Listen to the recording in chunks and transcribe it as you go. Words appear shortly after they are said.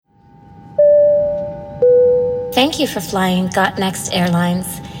Thank you for flying Got Next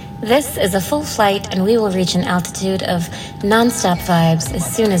Airlines. This is a full flight and we will reach an altitude of non-stop vibes as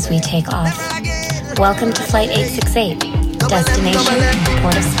soon as we take off. Welcome to Flight 868, destination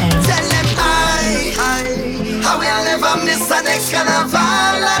Port of Spain. Tell them I will never miss the next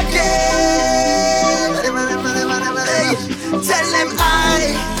carnival again. Tell them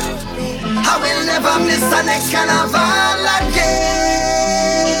I will never miss the next carnival again.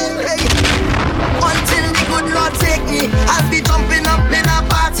 Until the good Lord take me, I'll be jumping up in a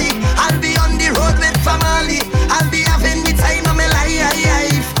party. I'll be on the road with family. I'll be having the time of my life.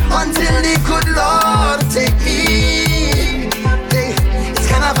 Until the good Lord take me. It's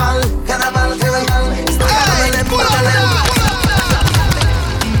carnival, carnival, carnival. It's the carnival.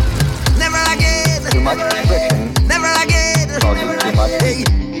 Never again. Too much restriction. Never again. Too much.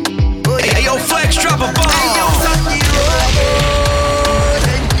 Hey, yo, Flexx, drop a bomb.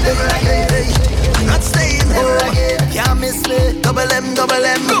 Never again. Not staying home. Can't miss me. Double M.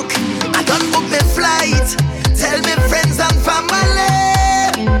 Look, I done book my flight. Tell me friends and family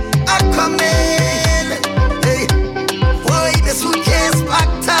are coming. Hey, boy, the suitcase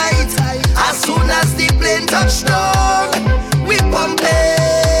packed tight. As soon as the plane touch down, we pumping.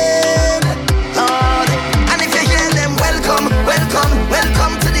 And if you hear them, welcome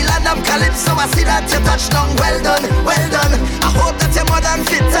to the land of Calypso. I see that you touched down. Well done. I hope that you're more than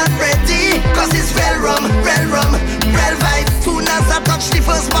fit and ready. Cause it's real rum, real vibe. Soon as I touch the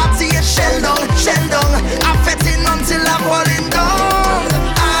first party, it's shell down. I'm fetting until I'm falling down.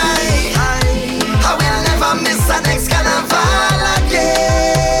 I will never miss the next carnival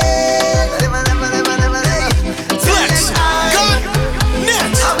again. Flexx, Got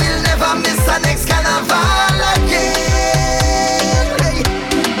Next. I will never miss the next carnival again.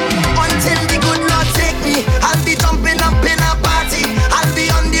 Until the good Lord take me, I'll be jumping up in a party. I'll be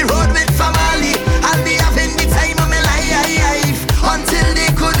on the road with family. I'll be having the time of my life. Until the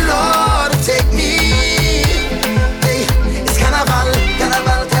good Lord take me. Hey, it's carnival.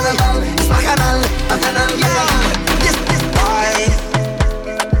 It's bacchanal, yeah. This.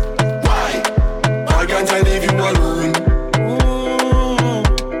 Why can't I leave you alone?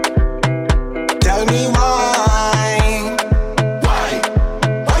 Tell me why?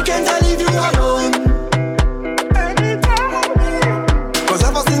 Why can't I leave you alone? Cause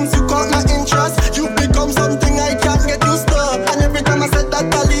ever since you caught my interest, you've become something I can't get used to. And every time I said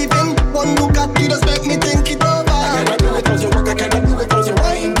that I leave him, one look at you just make me think it over. I cannot do it cause you walk, I cannot do it cause you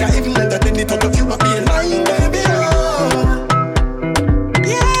whine. Can't even entertain the thought of you not being mine, baby. Oh.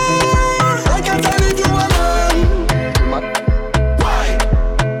 Yeah, why can't I leave you alone?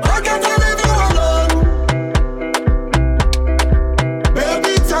 Why can't I leave you alone?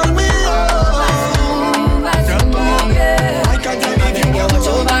 Baby, tell me, tell me, why can't I leave you alone?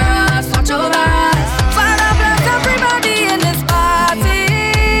 Watch over us. Father bless everybody in this party.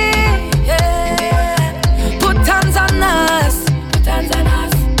 Yeah. Put hands on us.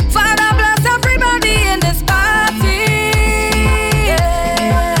 Father bless everybody in this party.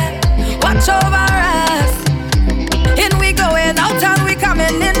 Yeah. Watch over us. In we going out and we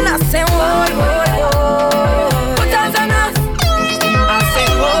coming in. I say whoa. Put hands on us. I say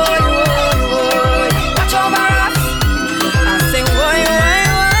whoa. Watch over us. I say whoa.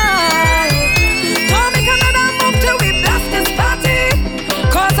 Don't make another move till we blast this party.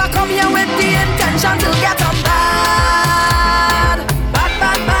 Cause I come here with the intention to get on bad.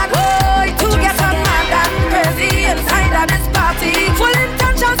 Boy, to get on mad and crazy inside of this party. Full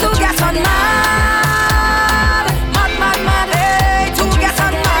intention to get on mad. Mad, hey, to get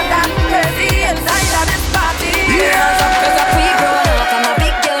on mad and crazy inside of this party. Yeah, cause we grown up, I'm a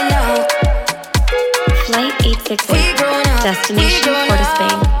big girl now. Flight We 868, grown up, destination Port of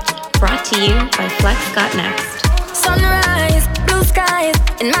Spain. Brought to you by Flexx Got Next. Sunrise, blue skies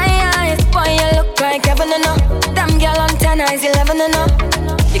in my eyes. Boy, you look like heaven and know. Damn girl on 10 eyes, 11 and know.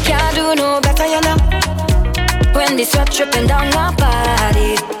 You can't do no better, you know. When the sweat dripping down my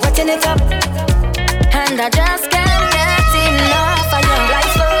body, wetting it up, and I just can't get enough of you.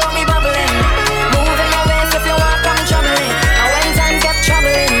 Life's full of me bubbling, moving my waist if you want come troubling. And when times get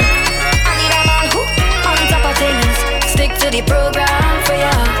troubling, I need a man who on top of things, stick to the program for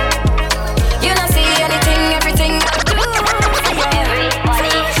ya. You don't see anything, everything I do.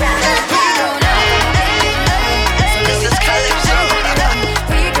 This is Calypso.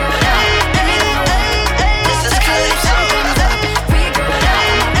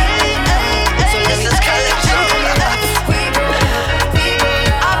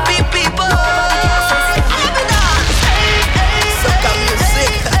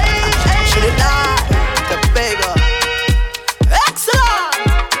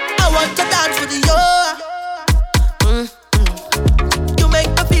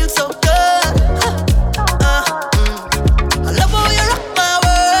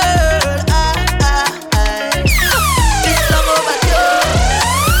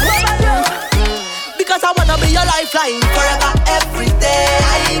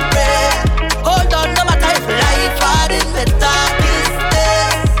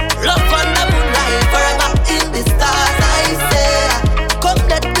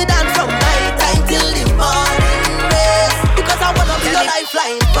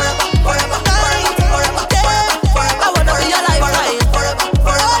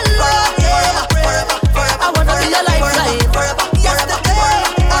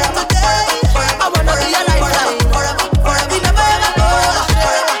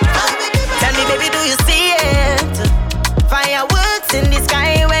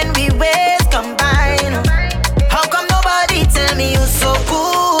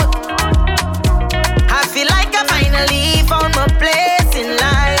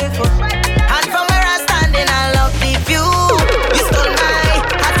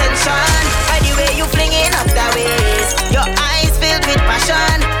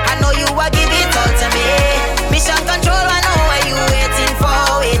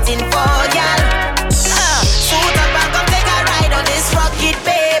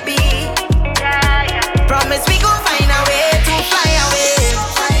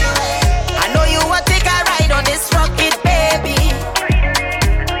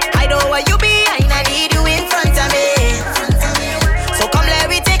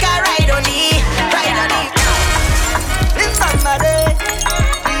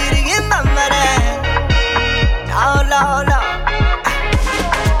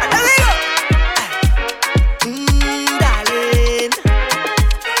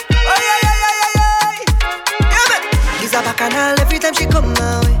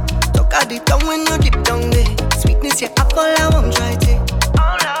 Talk at the tongue when you dip down there. Sweetness, your apple, I won't try to.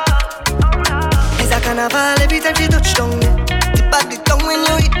 It's a carnival every time she touch down there. Tip at the tongue when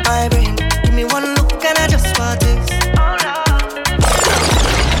you hit my brain. Give me one look and I just want this.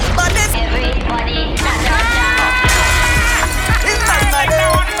 But this everybody in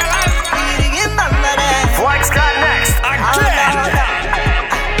Bangladesh. Flexx got next again.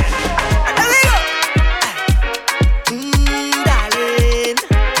 Darling.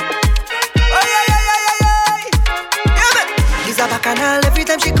 Oh yeah. It's a bacchanal every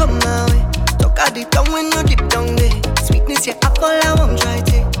time she come my way. Talk at the tongue when you dip down there. Sweetness, your apple, I won't try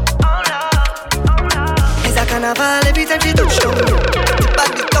to. It's a carnival every time she touch down there. Tip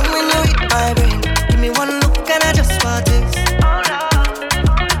at the tongue when you hit my brain. Give me one look and I just want this.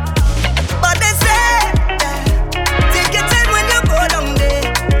 But they say, take your time when you go down there.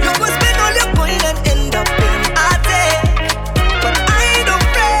 You must spend all your coin and end up in a day. But I don't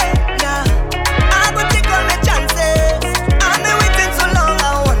pray, nah. I go take all my chances. I've been waiting so long, I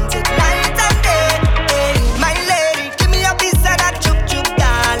want it night and day. Hey, my lady, give me a piece of that chup chup,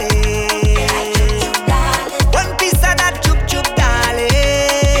 darling. One piece of that chup chup, darling.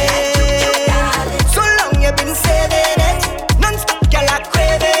 So long you've been saving it, non-stop girl are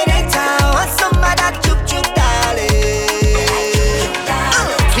craving it. I want some of that chup chup, darling.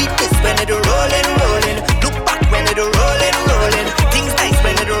 Sweetness when it rolling, rolling. Look back when it rolling, rolling. Things nice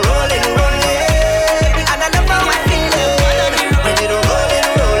when it rolling, rolling. And I love how I feel it when it rolling,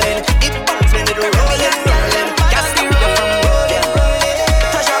 rolling. It bounce when it rolling, rolling. Can't stop you from rolling, rolling.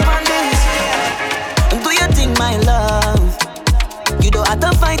 Touch up on this. Do you think, my love, you don't have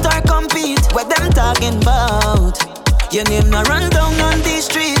to fight or compete? What them talking about? Your name no run down on these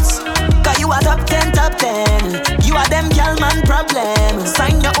streets. Cause you are top 10, top 10. You are them gal man problem.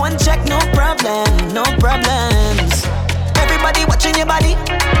 Sign your own check, no problem, no problems. Everybody watching your body.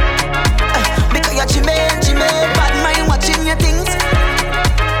 Because you're chimay. Bad mind watching your things.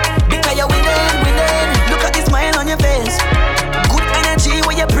 Because you're winning. Look at the smile on your face. Good energy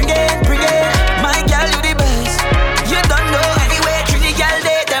when you bring it. My girl, you the best. You don't know anyway. Trini girl,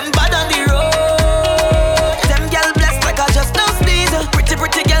 they them bad on the road. Them girl blessed like I just no sneeze.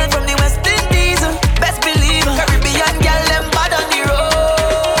 Pretty girl from the West Indies. Best believe Caribbean girl, them bad on the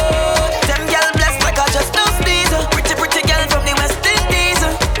road. Them girl blessed like I just no sneeze. Pretty girl from the West Indies.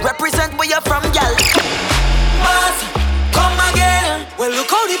 Represent where you're from, girl. Mars, come again. Well, look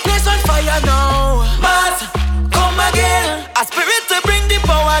how the place on fire now. Mars, come again. A spirit to bring the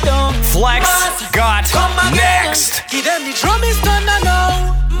power down. Flexx got Come again. next. Give them the drum is done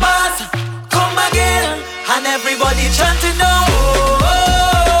now. Mars, come again. And everybody chanting now.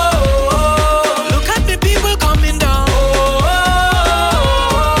 Look at the people coming down.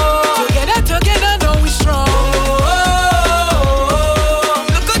 Together, now we strong.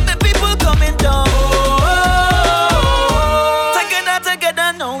 Look at the people coming down.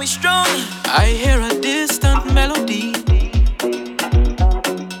 Together, now we strong. I hear a distant melody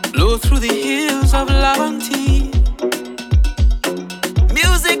blow through the hills of Lavanti.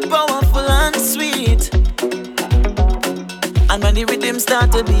 Music powerful and sweet. And when the rhythm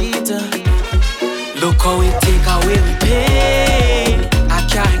start to beat, look how it take away the pain. I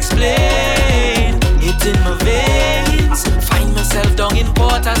can't explain it in my veins. Find myself down in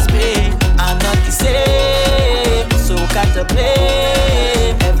Port of Spain. I'm not the same, so got to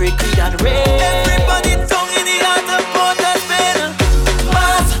blame every creed and race. Everybody down in the heart of Port of Spain.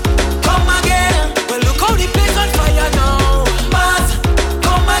 Mars, come again. Well, look how the place on fire now. Mars,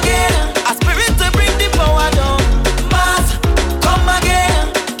 come again. A spirit to bring the power down. Mars, come again.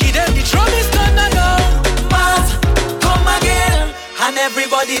 Give them the drum is done now. Mars, come again. And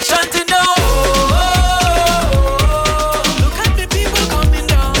everybody chanting now. Look at the people coming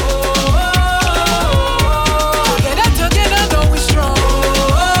down. Together, now we strong.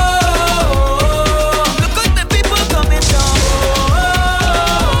 Look at the people coming down.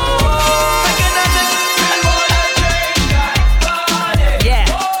 Yeah,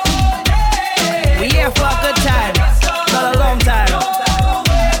 we here for a good time, not a long time.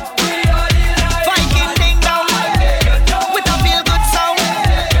 Viking ding dong with a feel good sound.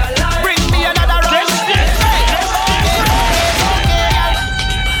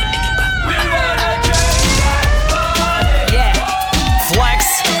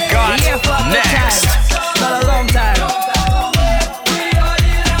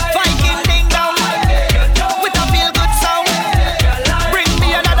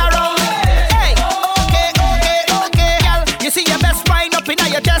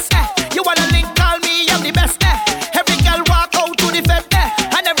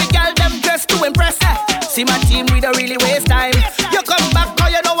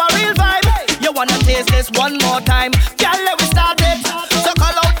 business one more time. Girl, let we start it. So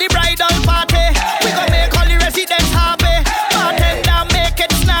call out the bridal party. We gon' make all the residents happy. Bartender, make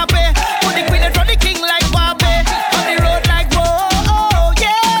it snappy. Put the queen in front of the king like Barbie. On the road like whoa, oh,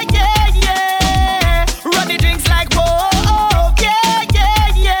 yeah, yeah, yeah. Run the drinks like whoa, oh, yeah, yeah,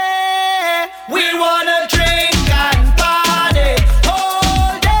 yeah. We wanna drink and party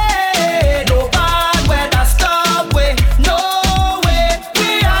all day. No bad weather stop we, no way.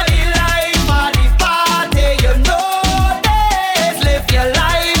 We are the life of the party, you know this. Live your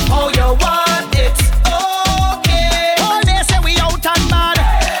life how you want it, okay. All day say we out and mad.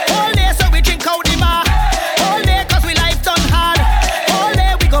 All day say we drink out the bar. All day cause we life done hard. All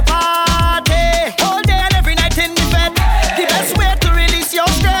day we go party. All day and every night in the bed. The best way to release your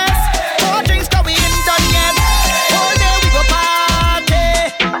stress. More drinks cause we ain't done yet. All day we go party.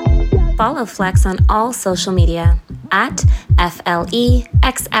 Follow Flexx on all social media at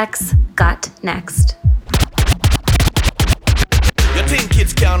FLEXX Got Next. You think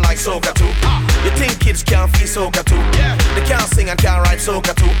kids can't like soca too? You think kids can't feel soca too? They can't sing and can't write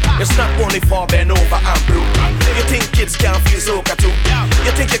soca too. It's not only for bend over and blue. You think kids can't feel soca too?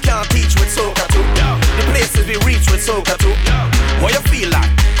 You think you can't teach with soca too? The places we reach with soca too. What you feel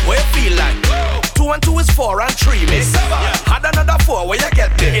like? What you feel like? 2 and 2 is 4 and 3 miss. Add another 4 where you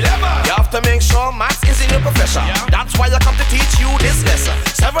get there. 11. You have to make sure maths is in your profession. That's why I come to teach you this lesson.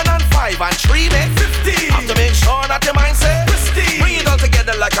 7 and 5 and 3 make 15. Have to make sure that your mindset pristine. Bring it all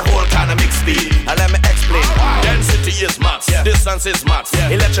together like a whole kind of mixed speed. And let me explain. Density is maths, distance is maths,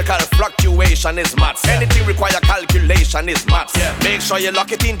 electrical fluctuation is maths. Anything require calculation is maths. Make sure you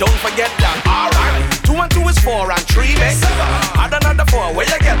lock it in, don't forget that. Alright, 2 and 2 is 4 and 3 make 7. Add another 4 where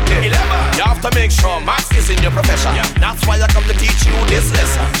you get there. 11. You have to make sure maths is in your profession. That's why I come to teach you this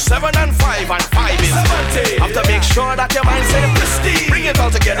lesson. 7 and 5 and 5 is 70. Have to make sure that your mindset is pristine. Bring it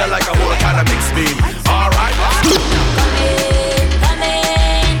all together like a whole kind of mixed speed. Alright.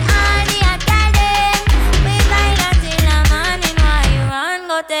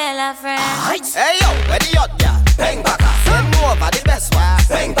 Tell a friend. Hey yo, where the hot girl? Bang back. Send over the best one.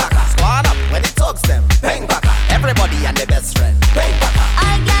 Bang back. Squad up when it talks them. Bang back. Everybody and their best friend. Bang back.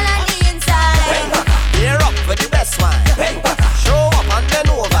 All girl on the inside. Bang back. Gear up for the best one. Bang back. Show up and then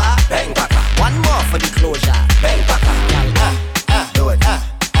over. Bang back. One more for the closure. Bang back. Girl, do it.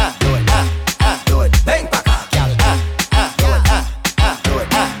 Do it. Do it. Bang back. Girl, do it. Do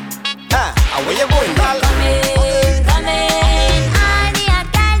it. Where you going, girl?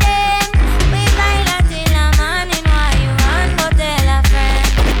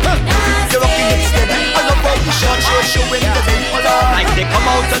 Like they come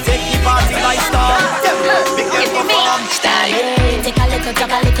out to take the party by storm. Big perform style. Take a little,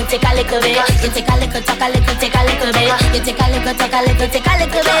 talk a little, take a little bit. You take a little, talk a little, take a little bit. You take a little, talk a little, take a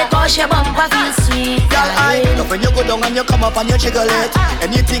little bit. Cause your bumper feel sweet. Girl, I love when you go down and you come up and you jiggle it.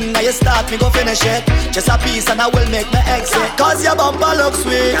 Anything that you start, me go finish it. Just a piece and I will make me exit. Cause your bumper looks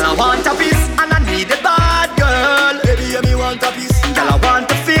sweet. Girl, I want a piece and I need a bad girl. Baby, yeah, me want a piece. Girl, I want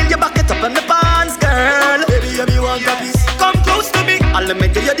to feel you back it up in the pants, girl. Baby, yeah, me want a piece. Come close to me, and let me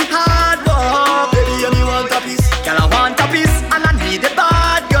do you the hard work. Baby, yeah, me want a piece. Girl, I want a piece and I need a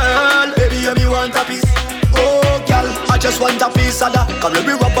bad girl. Baby, yeah, me want a piece. Oh, girl, I just want a piece of that. Come let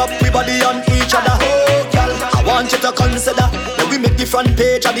me rub up we body on each other. Oh, girl, I want you to consider when we make the front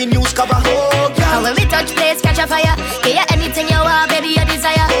page of the news cover. Oh, girl, and when we touch place, catch a fire. Get you anything you want, baby, you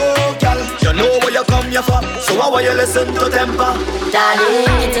desire. Oh, girl, you know where you come here for. So I want you listen to temper. Darling,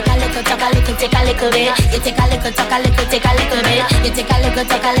 you take a little, talk a little, take a little bit. You take a little, talk a little, take a little bit. You take a little,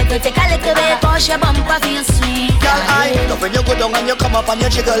 talk a little, take a little bit. Cause your bumper feel sweet. Girl, I love when you go down and you come up and you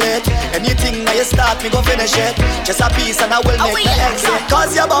jiggle it. Anything that you start, me go finish it. Just a piece and I will make the exit.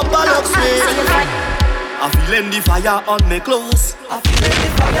 Cause your bumper looks sweet. I'm feeling the fire on me clothes. I'm feeling the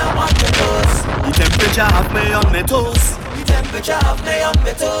fire on me clothes. The temperature have me on me toes. The temperature have me on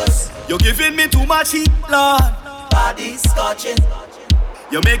me toes. You're giving me too much heat, Lord. Body scorching.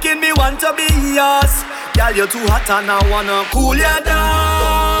 You're making me want to be yours. Girl, you're too hot and I wanna cool you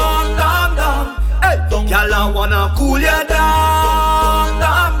down, down, down. Hey, girl, I wanna cool you down,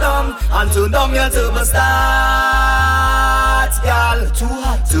 down, down. And turn down your thermostat, girl. Too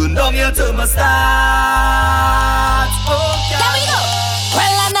hot. Turn down your thermostat. Oh, girl. Here we go.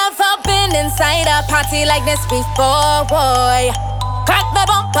 Well, I never been inside a party like this before, boy. Crack the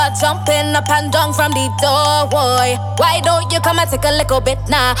bumper, jumping up and down from the door, boy. Why don't you come and take a little bit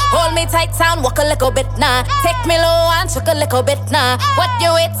now? Hold me tight and walk a little bit now. Take me low and choke a little bit now. What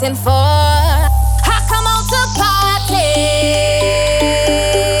you waiting for? I come out to party.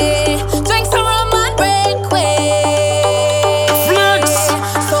 Drink some rum and break away. Flexx.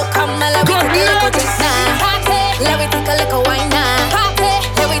 So come and let me take a little drink.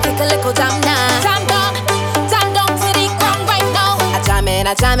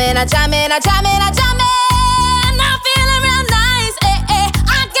 I jamming, I jamming, I jamming. I'm feeling real nice, eh, eh.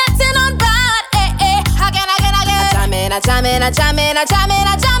 I'm getting on bad, eh, eh. Again. I jamming, I jamming, I jamming,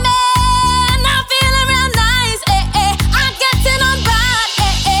 I jamming. I'm feeling real nice, eh, eh. I'm getting on bad,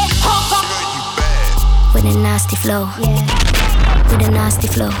 eh, eh. With a nasty flow, yeah. With a nasty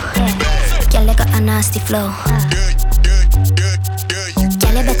flow, yeah. Girl, you got a nasty flow.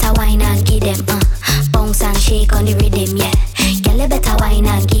 Girl, you better wine and give them, bounce and shake on the rhythm, yeah. Girl, you better wine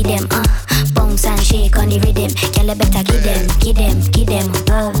and give them, bounce and shake on the rhythm. Girl, you better give them,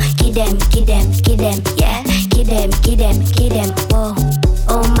 whoa. Give them, yeah. Give them, whoa.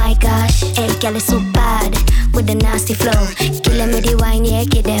 Oh my gosh, hey, girl, it's so bad with the nasty flow. Kill them with the wine, yeah,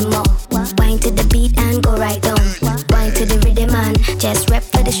 give them more. Wine to the beat and go right down. Wine to the rhythm and just rap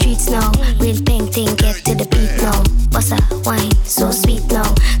for the streets now. Real pink thing, get to the beat now. What's up, wine, so sweet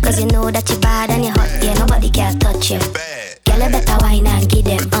now. Cause you know that you're bad and you're hot, yeah, nobody can touch you. Girl, you better wine and give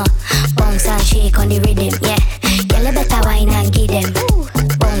them, bounce and shake on the rhythm, yeah. Girl, you better wine and give them,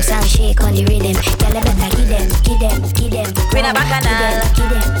 bounce and shake on the rhythm. Girl, you better give them. Queen of Bacchanal. Give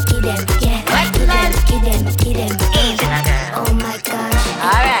them, yeah. Give them. Easy now, girl. Oh my gosh.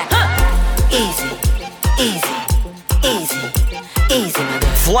 Alright. Easy,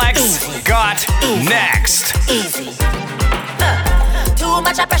 my girl. Flexx got next. Easy. Too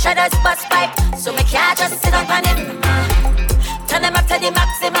much of pressure does bust pipe, so me can't just sit up on him. Turn them up to the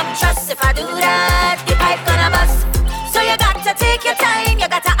maximum trust. If I do that, the pipe gonna bust. So you got to take your time, you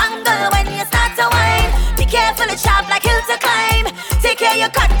got to angle when you start to whine. Be careful, it's sharp like hill to climb. Take care, you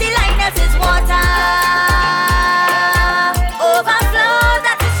cut the line as it's water. Overflow,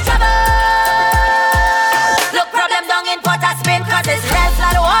 that is trouble. Look, problem down in Port of Spain, cause it's red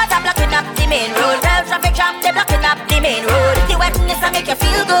flood water blocking up the main road. Real traffic jam, they blocking up the main road. The wetness will make you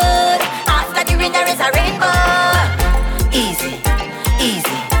feel good. After the rain, there is a rainbow. Easy, my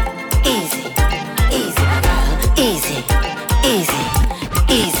girl.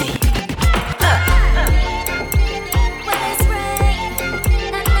 Easy.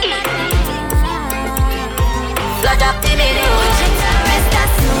 Flood up the main road. Rest that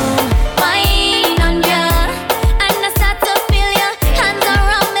smooth wine on ya, and I start to feel your hands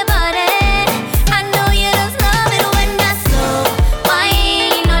around my body. I know you just love it when I slow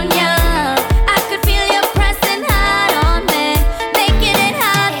wine on ya. I could feel you pressing hard on me, making it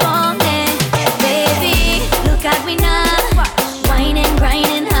hard for me. Baby, look at me now, whining,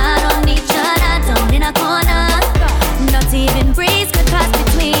 grinding hard on each other, down in a corner. Not even breeze could pass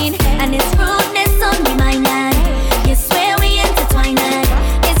between, and it's rudeness on me mind. You swear we intertwined.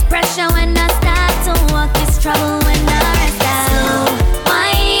 It's pressure when I start to walk, it's trouble when I rest out. Slow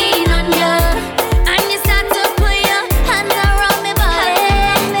wine on you, and you start to put your hands around me body.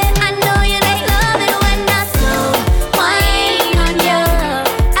 I know you just love it when I slow wine on you.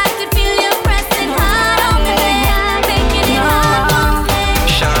 I could feel you pressing hard on me, making it hard for me.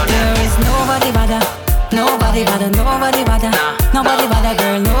 There is nobody better, nobody better, nobody better, nobody better,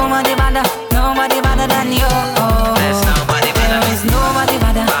 girl, nobody better than you. There's nobody better. There is nobody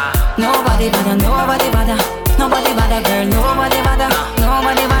better, nobody better, nobody better, nobody better, girl, nobody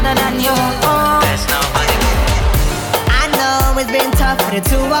better than you. There's nobody better. I know it's been tough for the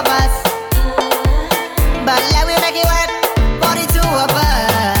two of us, but let me make it work for the two of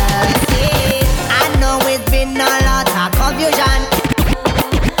us. Yeah. I know it's been a lot of confusion,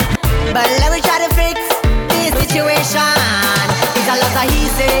 but let me try to fix this situation. It's a lot of he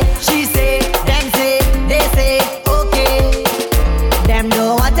say, she say, them say, they say, okay. Them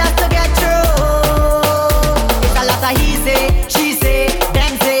know what us to get through. It's a lot of he say, she say,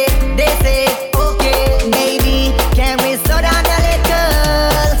 them say, they say, okay. Maybe can we slow down a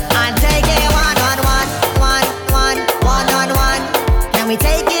little and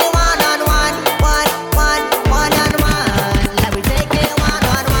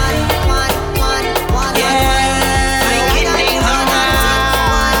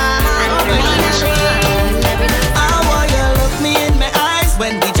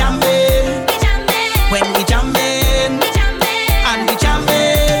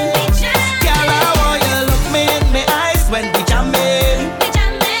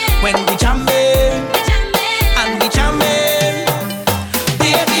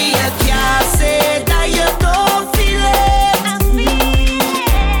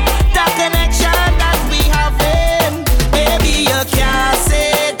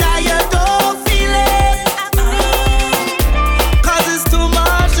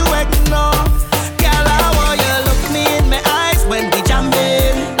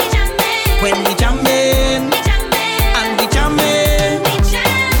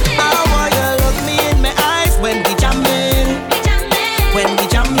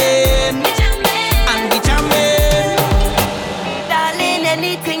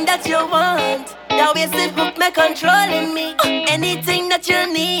anything that you want. That way sit hook me controlling me. Anything that you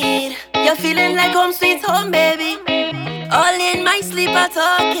need. You're feeling like home sweet home, baby. All in my sleeper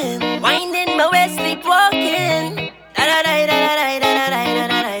talking. Winding my waist, sleepwalking.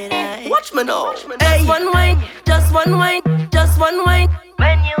 Watch me now. Hey. One wine, just one wine, just one wine.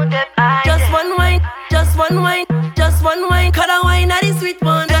 When you dip, I just one wine, just one wine, just one wine. Cut a wine at the sweet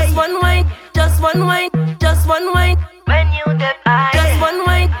one. Just one wine, just one wine, just one wine. when you dip, I Just one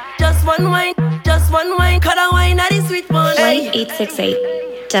wine, just one wine, just one wine. Cut a wine at the sweet one. Flight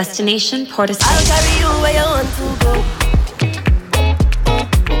 868, destination Port of I'll Spain. carry you where you want to go.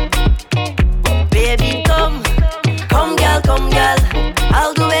 Baby, come, come, girl, come, girl.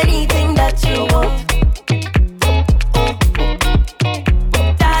 I'll do anything that you want.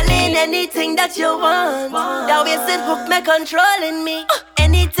 Darling, anything that you want. That way sit hook me controlling me.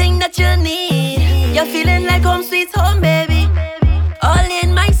 Anything that you need. You're feeling like home sweet home, baby. All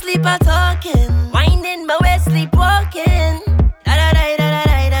in my sleeper talking. Winding my waist, sleepwalking.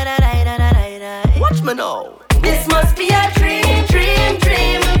 Watch me now. This must be a dream, dream,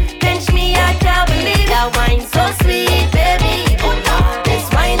 dream. Pinch me, I can't believe that wine so sweet, baby. This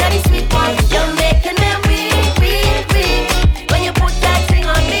wine and the sweet one, you're making me weak, weak, weak. When you put that thing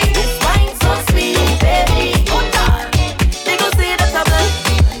on me, this wine so sweet, baby. They gon' say that I'm blind.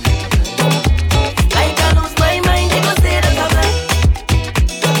 Like I lose my mind, they gon' say that I'm blind.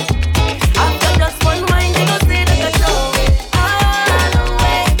 After just one wine, they gon' say that I throw it all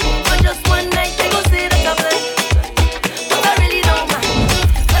away. For just one night, they gon' say that I'm blind. But I really don't mind.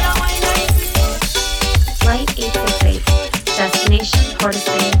 But I wine like Flight 868, destination Port of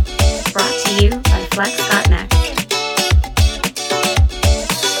Spain. Brought to you by Flexx. Next.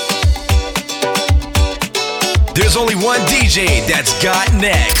 There's only one DJ that's got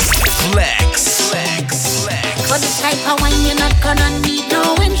next. Flexx. For the type of wine, you're not gonna need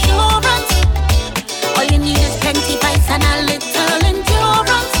no insurance. All you need is plenty vice and a little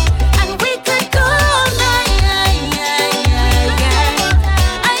endurance. And we could go all night.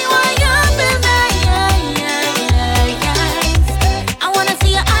 I want you to nice. I wanna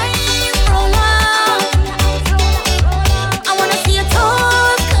see your eyes roll up. I wanna see your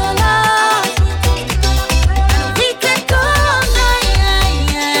toes curl up. And we could go all night.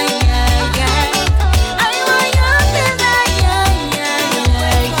 I want you to nice.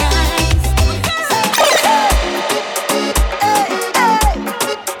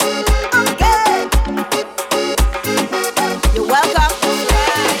 You're welcome.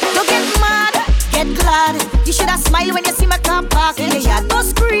 Don't get mad, get glad. You should have smiled when you see my car park in your yard. Don't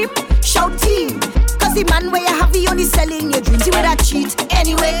scream, shout team. Cause the man where you have, he only selling your dreams. He would have cheat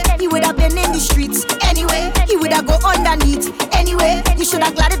anyway. He would have been in the streets anyway. He would have go underneath anyway. You should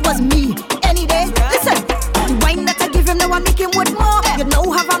have glad it was me any day. Listen, the wine that I give him now I make him with more. You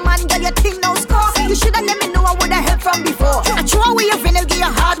know have a man, girl, your thing now score. You should have let me know I would have helped from before. I throw away your vinyl, give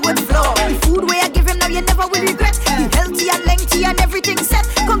you hardwood floor. The food where I give him now you never will regret. The healthy and lengthy and everything set.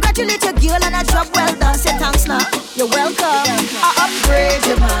 Congratulate your girl and a job well done. Say thanks now. You're welcome. I upgrade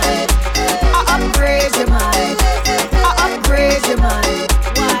your mind. I upgrade your mind. I upgrade your mind.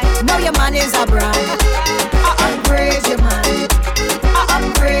 Now your man is a brand. I upgrade your mind. I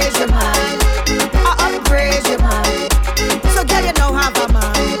upgrade your mind. I upgrade your mind. So girl, you know have a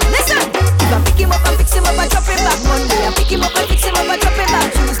man. Listen, if I pick him up and fix him up and drop him back Monday, I pick him up and fix him up and drop him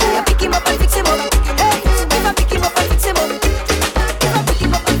back Tuesday, I pick him up and fix him up. Hey, if I pick him up and fix him up, if I pick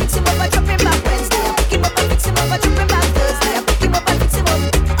him up and fix him up and drop him back Wednesday, I pick him up and fix him up and drop him back Thursday, I pick him up and fix him up.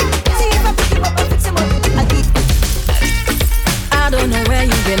 See if I pick him up and fix him up, I beat. I don't know where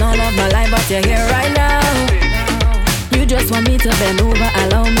you've been all of my life, but you're here right now. You just want me to bend over,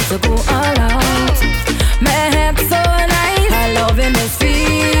 allow me to go all out. My head's so nice, I love in this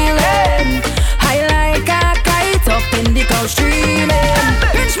feeling. I like a kite up in the cow streaming.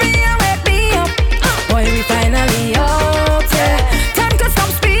 Pinch me and wake me up, boy we finally out, yeah. Time to stop,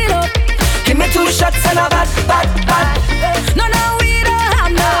 speed up. Give me 2 shots and a bad. No, we don't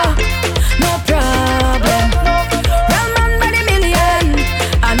have no problem. Real man by the million,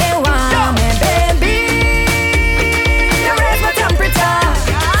 and they want me, baby. You raise my temperature,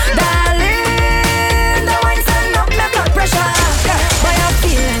 darling. The wine send up my blood pressure. Boy, I'm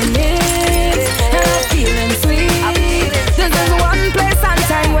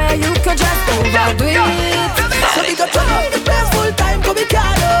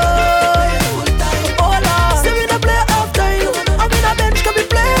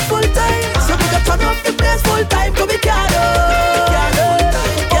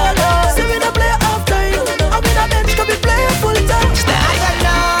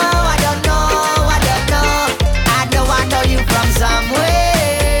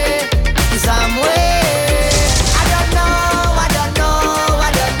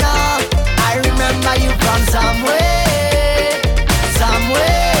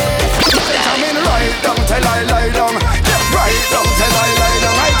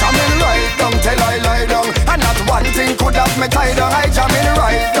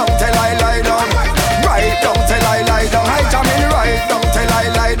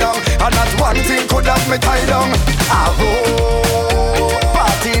me tie down. Ah, oh,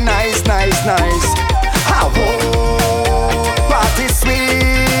 party nice, nice, nice. Ah, oh, party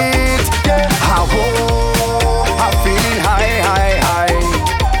sweet. Yeah. Ah, oh, I'm feeling high, high, high.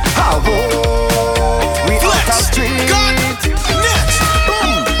 Ah, oh, we out the street.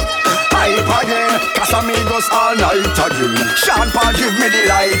 Hype again, Casamigos all night again. Sean Paul give me the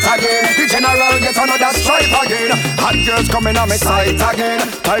light again. The general get another stripe again. Hot girls coming on my sight again.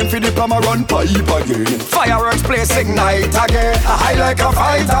 Time for the plumber run pipe again. Fireworks place ignite again. I high like a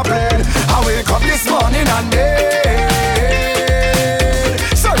fighter plane. I wake up this morning and dead.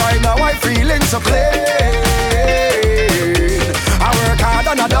 So right now I'm feeling so clean. I work hard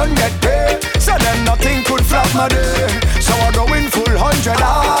and I don't get paid. So then nothing could flop my day. So I go in full 100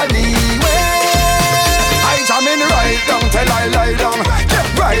 all the way. I jam in right down till I lie down. Get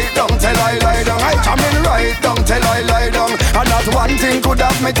right down till I lie down. I jam in right down till I lie down. And not one thing could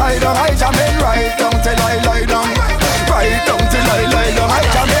have me tied down. I jam in right down till I lie down. Right down till I lie down. I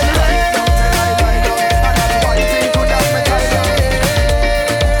jam in right down till I lie down. And not one thing could have me tied down.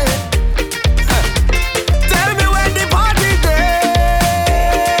 Tell me when the party day.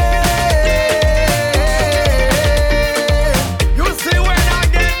 You see when I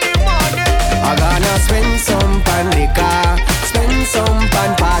get the money. I gonna spend some pan liquor, spend some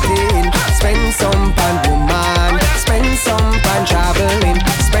pan partying, spend some pan woman, spend some pan traveling,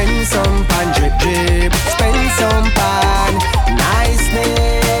 spend some pan drip drip, spend some pan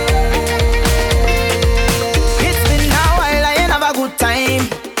niceness. It's been a while, I ain't have a good time.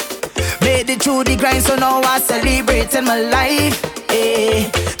 Made it through the grind, so now I celebrating my life. Eh,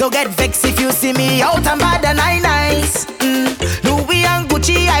 don't get vexed if you see me out and bad and I nice. Louis and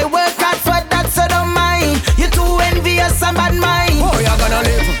Gucci, I work hard for that, so don't mind. You too envious and bad mind. Oh, you're gonna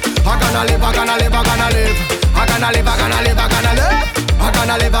live, I'm gonna live, I'm gonna live, I'm gonna live, I'm gonna live, I'm gonna live, I'm gonna live, I'm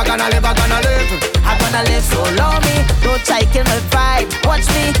gonna live, I'm gonna live, I'm gonna live, I'm gonna live. So love me, don't try kill my vibe. Watch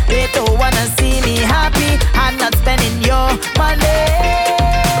me, they don't wanna see me happy. I'm not spending your money.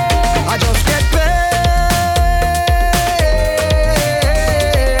 I just get paid.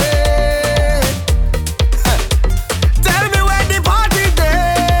 Tell me when the party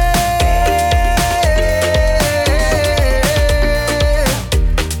day.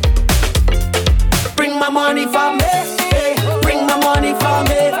 Bring my money for me, hey. Bring my money for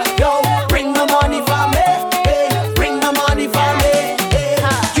me, yo. Bring my money for me, hey. Bring my money for me, hey.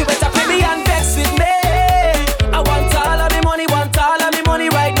 You better pay me and vex with me. I want all of me money, want all of me money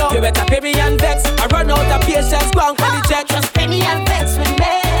right now. You better pay me and vex. I run out of patience, go and call the check. Just pay me and vex with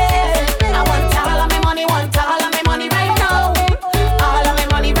me. I want all of me money, want all of me money right now. All of me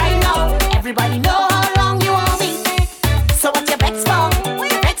money right now. Everybody know how long you owe me. So what you vex for?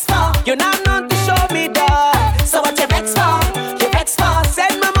 You vex for? You not none to show me that. So what you vex for? You vex for?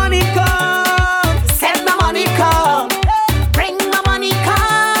 Send my money come. Send my money come. Bring my money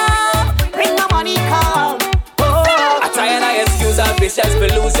come. Bring my money come. I try and I excuse and patience for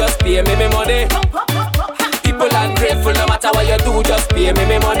lose. Just pay me money. People ungrateful, no matter what you do, just pay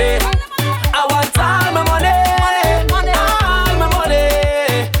me money. I want all my money, all my money.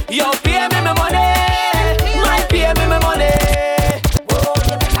 You pay me my money, my pay me my money. Oh,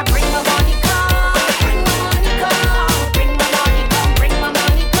 you better bring my money come. Bring my money come. Bring my money come. Bring my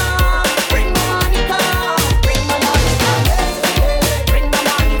money come. Bring my money come. Bring my money come. Bring my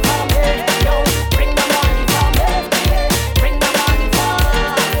money come. Yo, bring my money come. Bring my money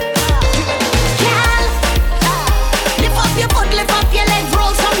come. Girl, lift up your foot, lift up your leg,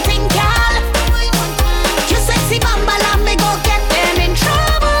 roll something, girl. You sexy bambala, me go get them in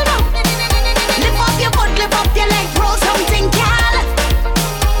trouble now. Lift up your foot, lift up your leg, roll something, girl.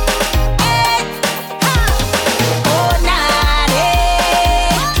 Hey, ha. Oh, naughty.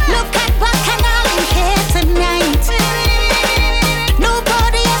 Look at Bacchanal in here tonight.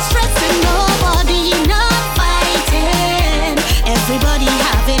 Nobody is stressing, nobody not fighting. Everybody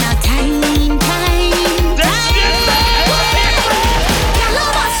having a time. Girl, I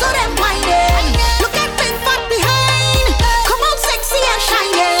want so them whining. Look at big fat behind. Come out sexy and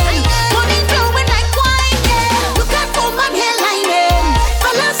shining. Money flowing like wine, yeah. Look at woman hairlining.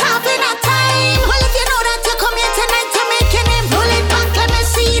 Fellas having a time. Well, if you know that you come here tonight to make your name, roll it back, let me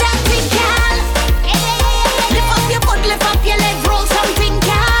see that thing, girl. Lift up your foot, lift up your leg, roll something,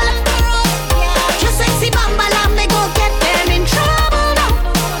 girl. You sexy bambala, me go get them in trouble now.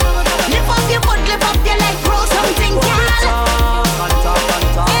 Lift up your foot, lift up your leg, roll something, girl.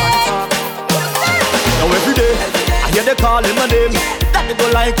 Now every day, I hear they calling my name. That they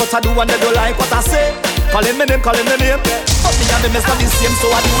don't like what I do and they don't like what I say. Call him my name, call him the name. But me and the mess not the same, so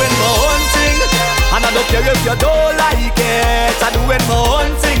I doing my own thing. And I don't care if you don't like it, I doing my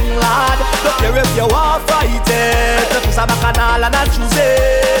own thing, lad. Don't care if you want fight it. The piece of bacchanal and I choose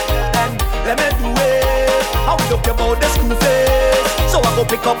it. And let me do it. I will look about the school face. So I go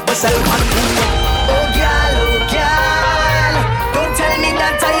pick up myself and do it. Oh girl, don't tell me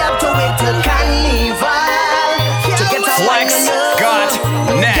that I have to wait till carnival to get a Flexx got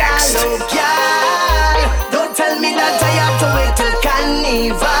next. Oh girl, don't tell me that I have to wait till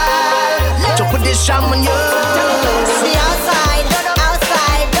carnival to put this sham on you. See outside,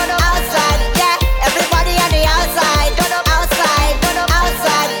 outside, outside, yeah. Everybody on the outside, outside,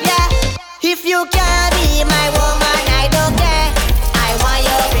 outside, yeah. If you can't be my woman, I don't care. I want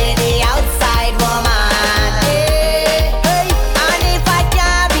you to be the outside woman. Hey, and if I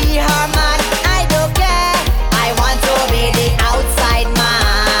can't be her man, I don't care. I want to be the outside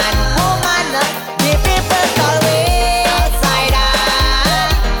man. Woman, the people call me outsider.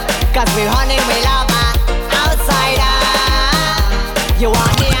 Cause we hunting, we love her. Outsider. You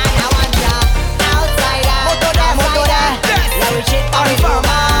want me and I want ya. Outsider. Outsider. Yeah, we shit on for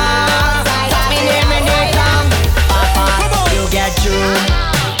outsider. Me name and they come. Papa, you get through.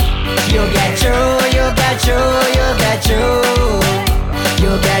 You get through, you get through, you get through.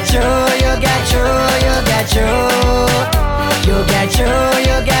 You get through, you get through, you get through. You get through,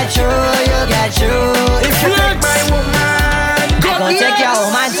 you get through, you get through. If you take my woman, I go take your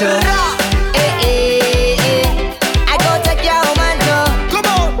woman too. Eh, eh, eh. I go take your woman too. come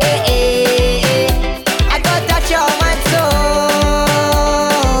on. Eh, eh, eh. I go touch your woman too,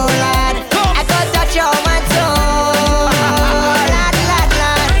 lad. I go touch your woman too, lad, lad,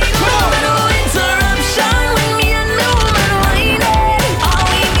 lad. No interruption when me and the woman whining. All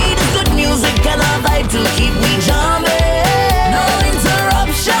we need is good music and a vibe to keep me jamming. No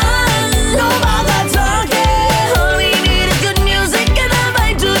interruption.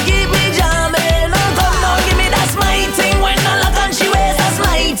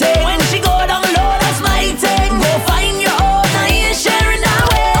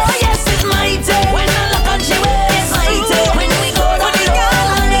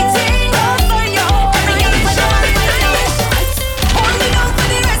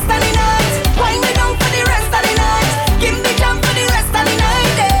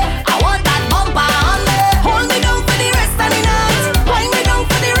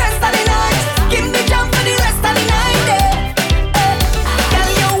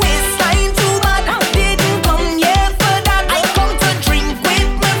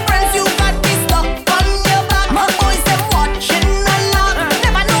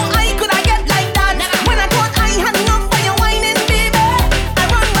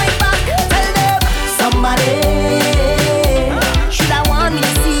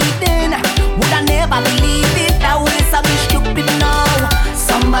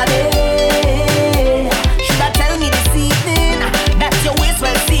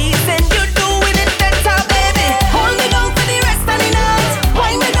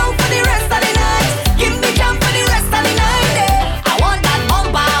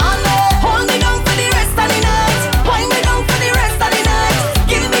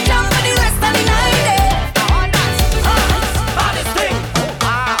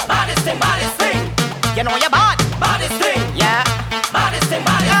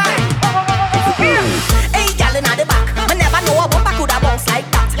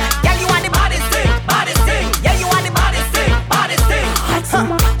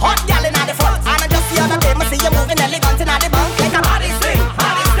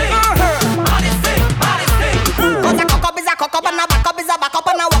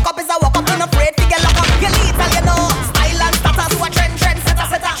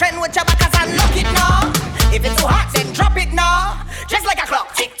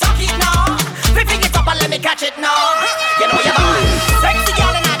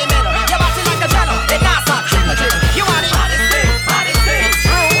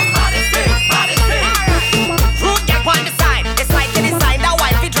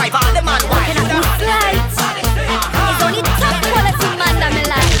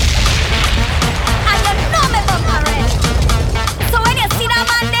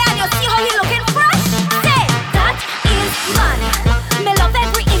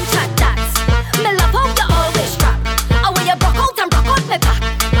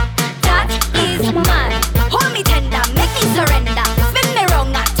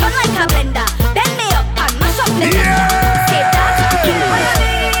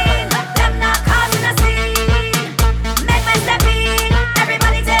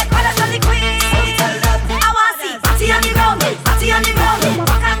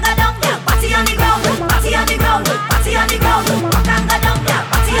 the ground. Rock and go down, yeah,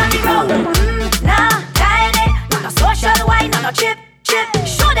 party on the ground. Nah, dial it. Not a social wine, not a chip.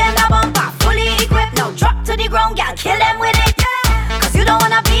 Show them the bumper, fully equipped. Now drop to the ground, girl, kill them with it. Cause you don't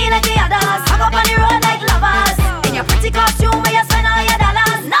wanna be like the others. Hug up on the road like lovers. In your pretty costume where you spend all your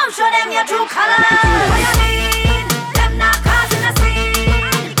dollars. Now show them your true colors. What you mean? Them not causing a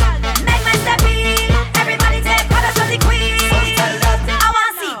scene. Make me step in. Everybody take colors from the queen. I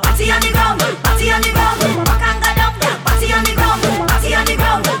wanna see party on the ground, party on the ground. Rock and go down, yeah, party on the ground, party on the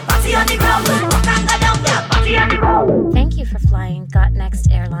ground, party on the ground. Rock and go down, yeah, party on the ground. Thank you for flying Got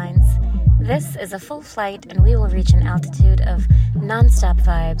Next Airlines. This is a full flight and we will reach an altitude of non-stop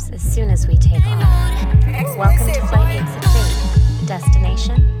vibes as soon as we take off. Welcome to Flight 868,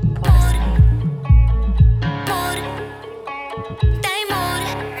 destination, Port of Spain.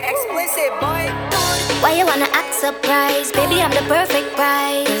 Explicit boy. Why you wanna act surprised? Baby, I'm the perfect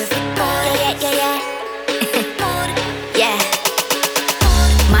prize. Yeah. Yeah.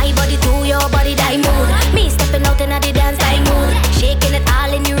 My body to your body, die mood. Me stepping out in the dance, die mood. Shaking it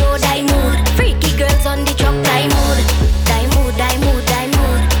all in the road, die mood. Freaky girls on the truck, die mood. Die mood, die mood, die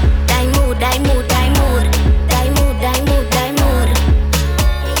mood. Die mood, die mood, die mood. Die mood, die mood, die mood.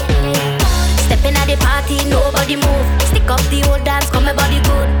 Stepping at the party, nobody move. Stick up the old dance, come my body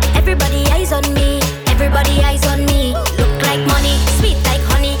good. Everybody eyes on me, everybody eyes on me. Look like money, sweet like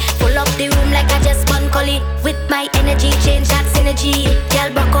honey. Full up the room like I just spun collie. With my energy, change that synergy. Girl,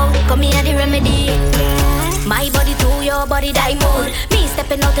 broke out, come here the remedy. My body to your body, die mood. Me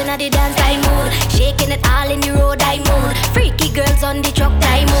stepping out in the dance, die mood. Shaking it all in the road, die mood. Freaky girls on the truck,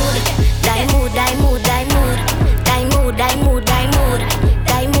 die mood. Die mood, die mood, die mood. Die mood, die mood, die mood.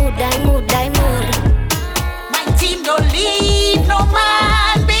 Die mood, die mood, die mood. My team don't leave no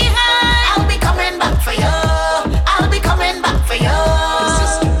man behind. I'll be coming back for you. I'll be coming back for you.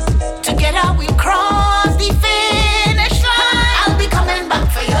 Together we'll cross the finish line. I'll be coming back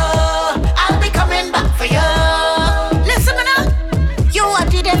for you. I'll be coming back for you. Listen now, you are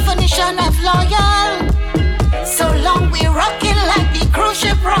the definition of loyal. So long we rocking like the cruise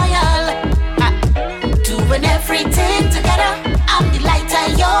ship royal. Doing everything together. I'm the lighter,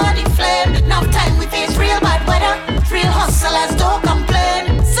 you're the flame. Now time we face real bad weather. Real hustlers don't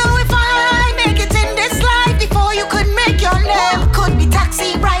complain. So if I make it in this life before you could make your name, could be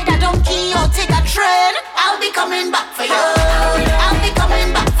taxi, ride a donkey or take a train. I'll be coming back for you. I'll be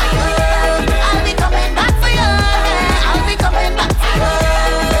coming back for you. I'll be coming back for you. I'll be coming back for you.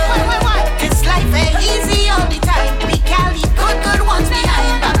 Why? This life ain't easy all the time. We can't leave good ones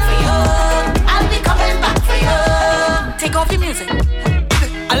behind. Back for you. I'll be coming back for you. Take off the music.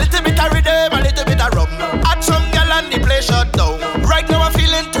 A little bit of rhythm, a little bit of rum. Add some girl and the place shut down. Right now I'm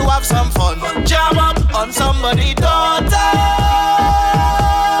feeling to have some fun. Jam up on somebody's daughter.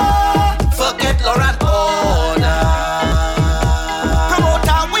 Forget Lauren Order.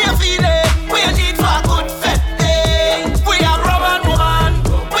 Promoter, we are feeling. We need for a good fete. We are Roman woman.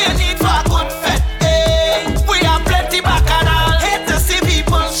 We need for a good fete. We are plenty bacchanal. Hate to see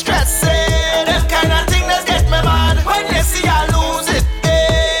people stressing. Them kind of thing that get me mad. When they see I lose it.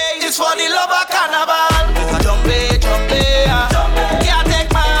 It's for the love of carnival. It's a jump, yeah,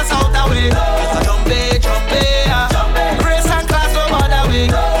 take my ass out the way. It's a jump, grace and class over the way.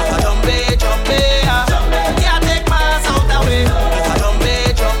 It's a jump, yeah, take my ass out the way. It's a jump,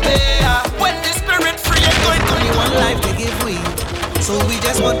 when the spirit free, it's going to only one life to give we, so we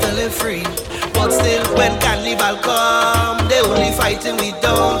just want to live free. But still, when carnival come, they only fighting we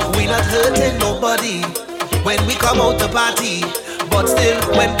don't. We not hurting nobody when we come out to party. But still,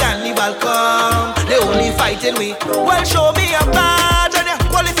 when carnival come, they only fighting we. Well, show me a badge and your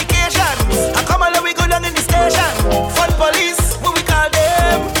qualifications. I come along, we go down in the station. Fun police, what we call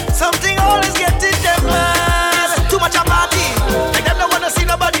them. Something always getting them mad. Too much a party, like them don't wanna see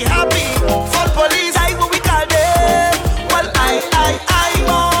nobody happy. Fun police, I what we call them. Well, I'm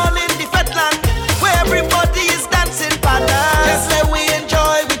all in the fetland, where everybody is dancing pattern. Just let we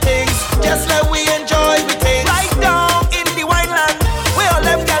enjoy we things. Just let we enjoy we things. Right down in the wineland, where all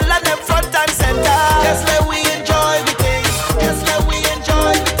them gal and them front and center. Just let we enjoy we things. Just let we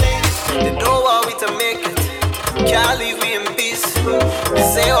enjoy we things. They know how we to make it. Can't leave we in peace. They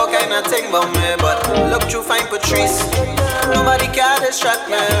say all kind of thing about me, but look through fine Patrice. Nobody can distract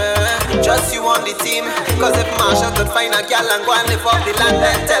me. Just you on the team. Cause if Marsha could find a gal and go and live off the land,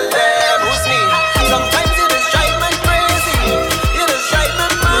 then tell them who's me. Sometimes it is drive me crazy. It is drive me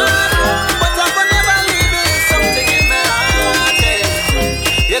mad. But I could never leave it. Something in my heart.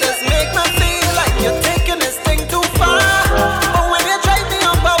 You just make me feel like you're taking this thing too far. But when you drive me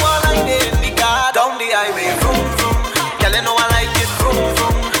up a wall like in the car, down the highway, vroom vroom. Girl, you know I like it, vroom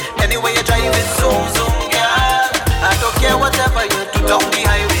vroom. Anyway you drive it, zoom zoom, girl. I don't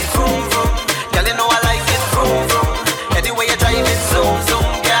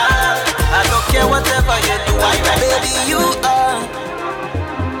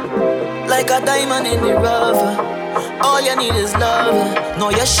like a diamond in the rough. All you need is love. Know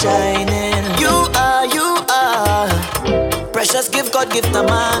you're shining. You are precious gift, God gift a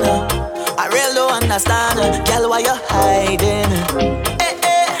man. I really don't understand, girl, why you hiding? Eh,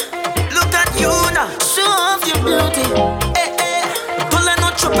 eh, look at you now, show off your beauty. Eh, eh, don't let no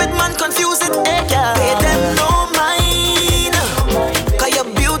trumpet man confuse it. Eh, girl, pay them no mind, 'cause your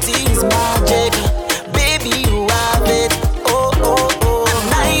beauty is magic. Baby, you have it. Oh, oh, oh,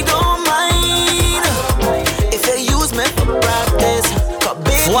 and I don't mind if you use me for practice. 'Cause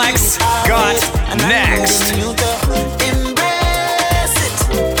baby, Flexx got next.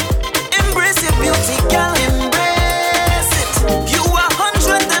 Beauty, girl, embrace it. You are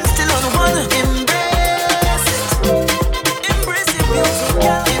 100 and still on one. Embrace it. Embrace your beauty,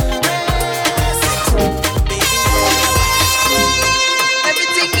 girl, embrace it. Baby.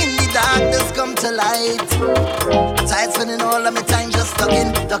 Everything in the dark does come to light. I'm tired spending all of my time just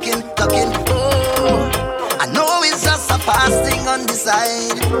ducking. Oh, I know it's just a fast thing on the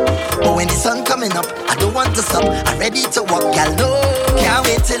side, but when the sun coming up, I don't want to stop. I'm ready to walk, girl. No, can't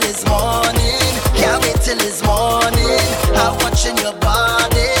wait till it's morning. Can't wait till it's morning. I'm watching your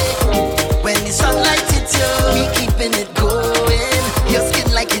body. When the sunlight hits you, we keeping it going. Your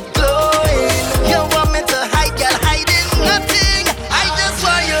skin like it glowing. You want me to hide, girl, hiding nothing. I just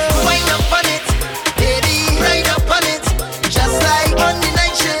want you wind up on it, baby, right up on it. Just like on the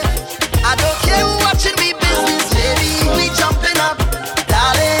night shift. I don't care who watching me business, baby. We jumping up,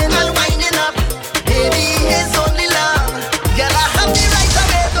 darling, and winding up, baby. It's only love, girl. I have the right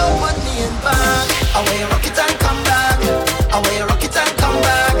away. Don't put me in back. Away you rock it and come back. Away you rock it and come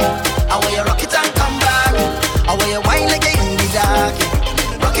back. Away you rock it and come back. Away you wine like in the dark.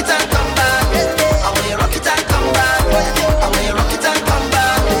 Rock it and come back. Away you rock it and come back. Away you rock it and come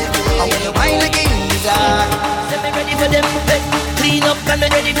back. Away you wine like in the dark. Say me ready for them. Clean up and me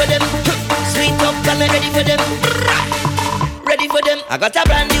ready for them. Sweet up and me ready for them. Ready for them. I got a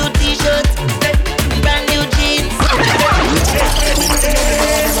brand new t-shirt, brand new jeans.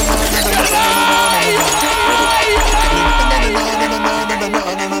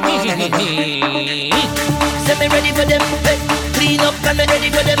 Say me ready for them. Clean up and me ready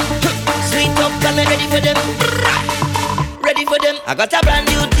for them. Sweet up and me ready for them. Ready for them. I got a brand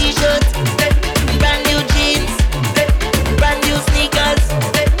new t-shirt, brand new jeans, brand new sneakers.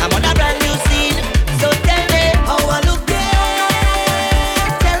 I'm on a brand new scene. So tell me how I look there.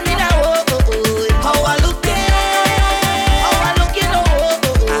 Tell me now how I look there. How I look, you know.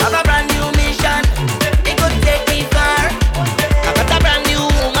 I have a brand new mission. It could take me far. I got a brand new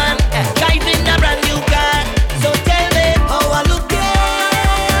woman driving a brand new car. So tell me how I look there.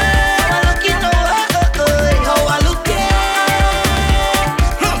 How I look, you know. How I look there.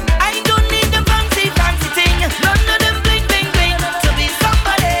 I don't need the fancy thing. None of them bling bling bling to be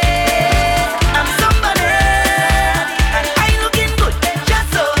somebody. I'm somebody, and I looking good, just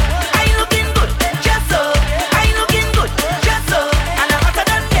so. I looking good, just so. I looking good, just so. And I'm hotter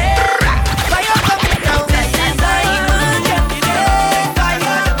than air. Fire coming down, this is emergency.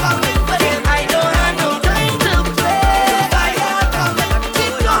 Fire coming for them. I don't have no time to play. Fire coming,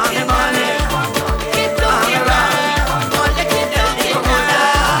 keep talking money, keep talking right. Money keep talking now.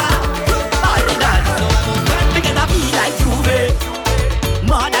 All the dance so because I feel like Juve,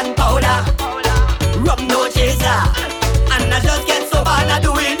 more than powder, rum no chaser, and I just get so bad I'm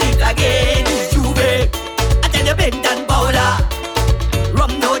doing it again. It's Juve, I tell you bend and powder,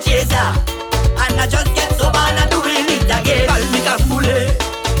 rum no chaser, and I just get so bad I'm doing it again. Call me Kafule,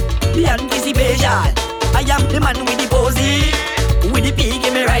 the anticipation. I am the man with the posy, with the pig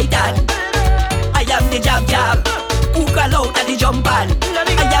in my right hand. I am the jab, who call out at the jump man.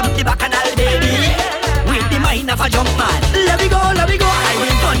 I am the bacchanal baby, with the mind of a jump man. Let me go, I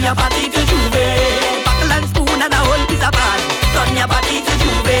will turn your body to Juve. Buckle and spoon and a whole piece of pan. Turn your body to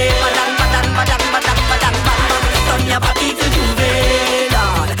Juve. Badang, badang, badang, badang, badang, badang. Turn your body to Juve,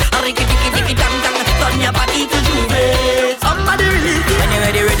 Lord. Riki, tiki, tiki, dang, dang. Turn your body to Juve. Somebody release it. When you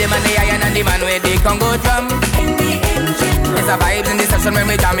ready, ready man, the iron and the man where they can go drum. There's a vibes in the session when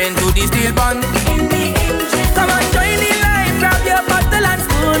we jam into the steel bun. Come on, join the line, grab your bottle and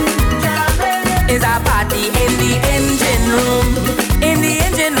spoon. It's a party in the engine room. In the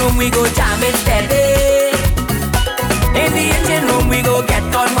engine room we go jam it steady. In the engine room we go get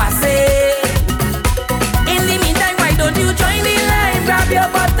on wassy. In the meantime, why don't you join the line, grab your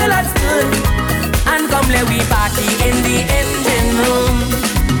bottle and spoon, and come let we party in the engine room.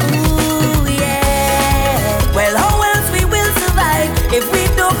 Ooh yeah. Well, how else we will survive if we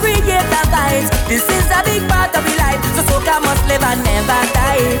don't create the vibes? This is a big part of the life, so soca must live and never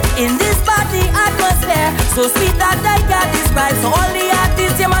die. In this party atmosphere, so sweet that I can't describe. So all the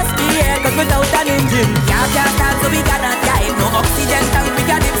artists you must be here, 'cause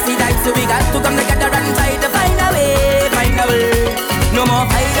No more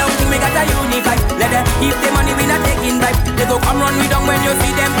fight down, think we got a unify. Let them keep the money, we not taking vibe. They go come run me down when you see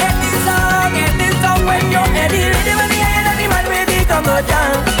them. Get this song when you're ready. Ready when the end of the man ready to go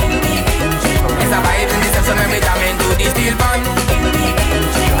down. It's a vibe in the section when we jam into the steel band.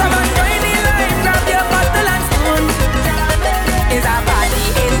 Come on, join the line, grab your bottle and spoon. It's a party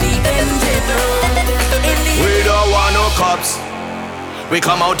in the engine room. We don't want no cups. We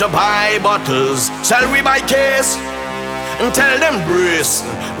come out to buy bottles. Shall we buy case? And tell them brace.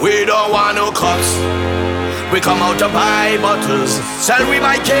 We don't want no cups. We come out to buy bottles. Shall we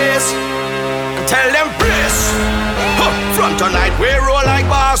buy case? And tell them brace. From tonight we roll like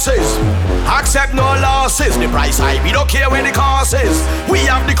bosses. Accept no losses. The price high, we don't care where the cost is. We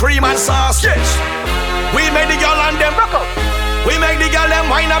have the cream and sausage. We make the girl and them rock up. We make the girl them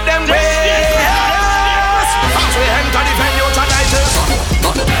wind up them waist. As we enter the venue tonight is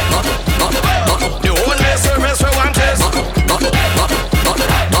the only service we want is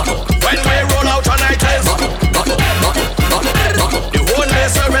when we roll out tonight is the only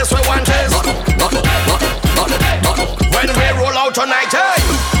service we want is when we roll out tonight. Hey,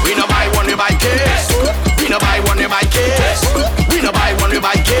 we no buy one, we buy case. We no buy one, we buy case. We no buy one, we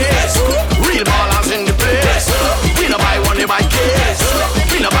buy case. Real ballers in the place. We no buy one, we buy case.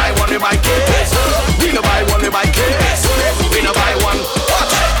 We no buy one, we buy case. We no buy one, we buy case. We no buy one.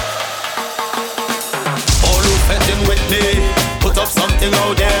 Watch. All who fetting with me, put up something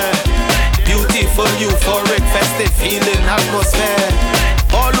out there. Beautiful, euphoric, festive feeling atmosphere.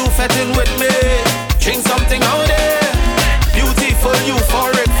 All who fetting with me, drink something out there. Beautiful,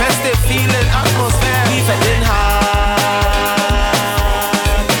 euphoric, festive feeling atmosphere. We fetting hard.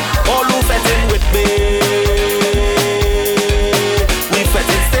 All who fetting with me, we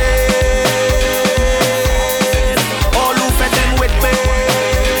fetting stay. All who fetting with me.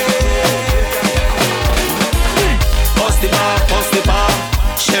 Bust the bar,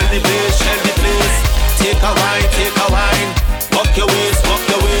 shell the place. Take a wine, walk your ways. Bust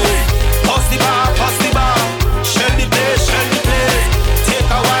the bar, shell the place.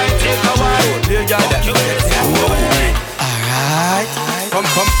 Take a wine, walk your ways. Alright,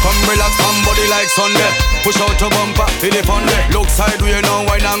 come relax, come body like Sunday. Push out your bumper, feel it fun day. Look sideways now,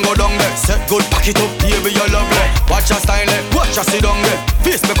 wine and go down there. Set good, back it up, baby, you're lovely. Watch your style, watch your sit down there.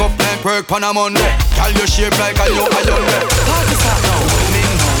 Face make up like work on a Monday. Call your shape like a new iron there. Party start now,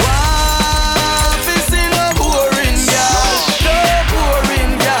 wow, this is no boring girl. No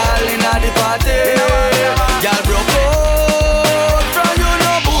boring girl in the party. Girl broke out from you,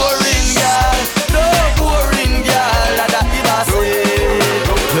 no boring girl. No boring girl, that the boss way.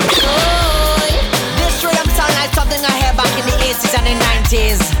 This rhythm sound like something I heard back in the 80s and the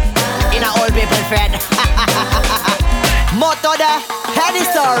 90s. In an old people friend. Motto the heady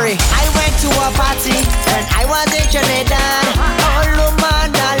story. I went to a party and I was in Trinidad. All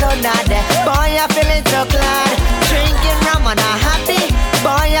man alone there. Boy, I feeling so glad. Drinking rum and I'm happy.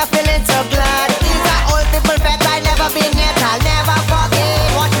 Boy, I feeling so glad. It's an old people fest I never been yet. I'll never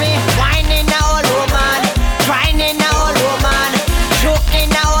forget. Watch me whining a old woman, trying a old woman, choking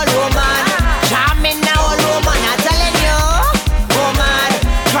a old woman, charming a old woman. I'm telling you, woman,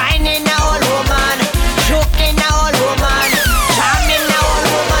 trying a old woman, choking a old woman, charming a old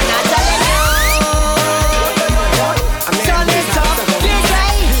woman. I'm telling you. Turn it up, DJ.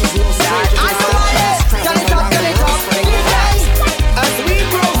 I saw it. Turn it up, DJ. As we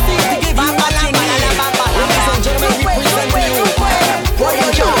proceed to give you what you need, ladies and gentlemen, we present to you what you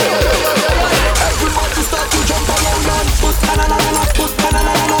do. Everybody start to jump around and put ta-na-na-na-na, put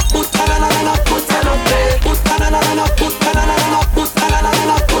ta-na-na-na-na, put ta-na-na-na-na, put ta-na-na-na, put ta-na-na-na-na, put ta-na-na-na-na, put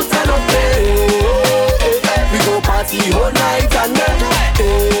ta-na-na-na-na, put ta-na-na-na. We go party all night and then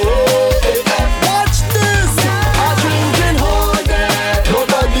watch this. I'm drinking all day.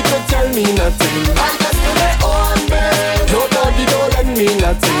 Nobody could tell me nothing. I just do my own best. Nobody don't let me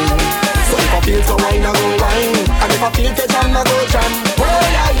nothing. So if I feel so wine, I go wine. And if I feel to jam, I go jam. Oh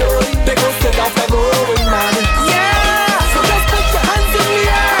yeah, yo, they go stick after going man. Yeah, so just put your hands in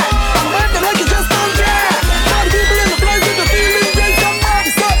the air. I'm working like you just don't care. All the people in the place with the feeling, bring some back.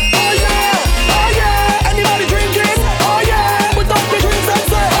 So, oh yeah, anybody drinking? Oh yeah, put up the drinks and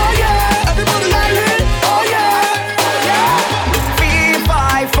say, oh yeah, everybody lining. Oh yeah. 3,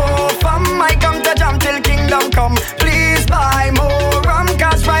 5, 4, from I come to jam till kingdom come. Please buy more rum,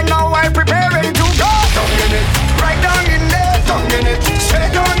 cause right now I'm preparing to go. Tongue in it, right down in there, tongue in it,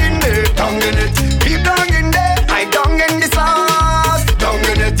 straight down in there, tongue in it.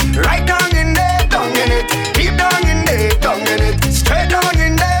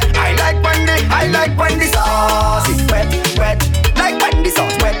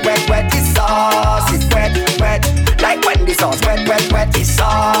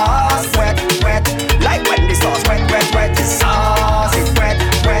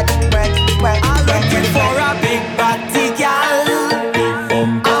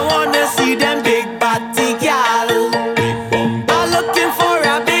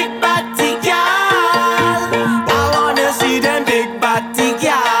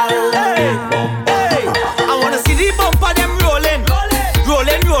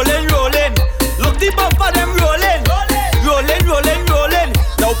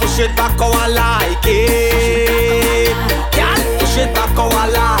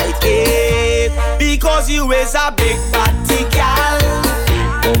 you is a big body gal.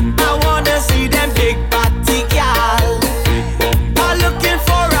 I wanna see them big body gal. I'm looking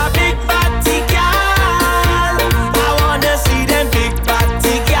for a big body gal. I wanna see them big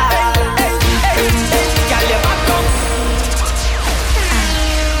body gal. Gal, you back up.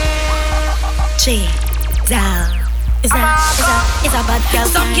 Down. Is a bad girl.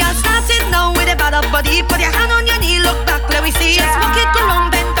 Some girls started now with a bad up body. Put your hand on your knee, look back, let me see. Just walk it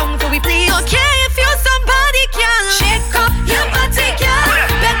around, bend down for we please. Don't care if you're somebody, girl. Shake up your body, girl.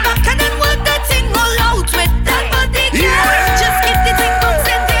 Bend back and then work that thing all out with that body, girl. Just keep the thing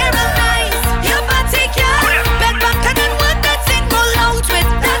bouncing there and nice. Your body, girl. Bend back and then work that thing all out with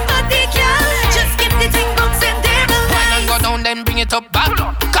that body, girl. Just keep the thing bouncing there and nice. Wine and go down, then bring it up back.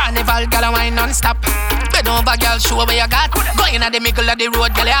 Carnival, girl, and wine non-stop. Bend over, girl, show where you got. Go in at the middle of the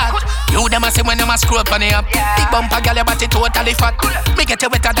road, girl, you hot. You them a say when you a screw up on the up. Big bumper, girl, your body totally fat. Me get you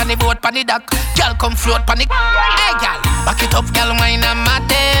wetter than the boat on the dock. Girl, come float on the. Hey, girl, back it up, girl, wine and mad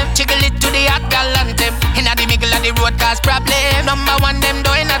them. Jiggle it to the hot girl anthem. In at the middle of the road, cause problem. Number one, them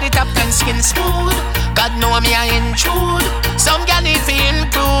doing at the top and skin smooth. God know me I intrude. Some girl if you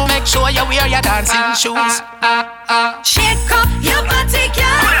improve, make sure you wear your dancing shoes. Shake up your body,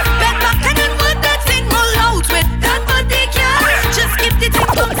 girl. Bend back and then work that thing all out with that body, girl. Just keep the thing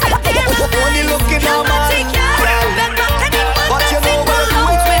bouncing there and nice. Only looking your body, girl. Bend back and then work that thing all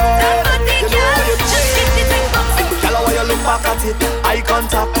out with that body, girl. Just keep the thing bouncing. Tell her when you look back at it, eye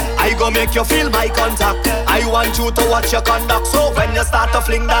contact. I go make you feel my contact. I want you to watch your conduct. So when you start to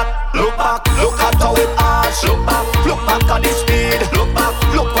fling that, look back, look at how it arch. Look back at the speed. Look back,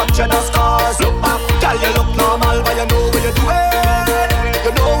 look what you done scars. Look back, girl, you look normal, but you know what you're doing.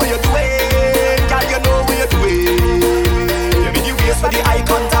 You know what you're doing, girl, you know what you're doing. You make you waste for the eye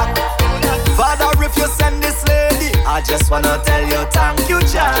contact. Father, if you send this lady, I just wanna tell you thank you,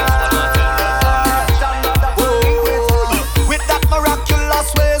 child. With that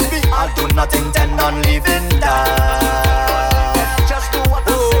miraculous ways, me, I do not intend on leaving that. Just do what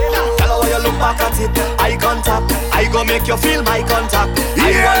I say now. Tell her when you look back at it, eye contact. I go make you feel my contact.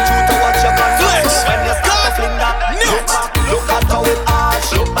 I want you to watch your contact. So when you start to fling that, look back, look at how it arch.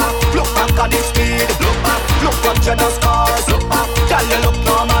 Look back at the speed. Look back, look what you done scars. Look back, girl, you look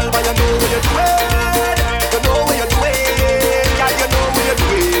normal, but you know what you're doing. You know what you're doing, girl, you know what you're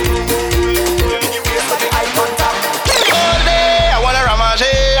doing. You waste for the eye contact. All day I wanna ramage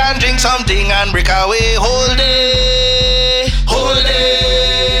and drink something and break away. Whole day, whole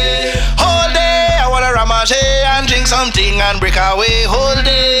day, whole day I wanna ramage and drink something and break away. Whole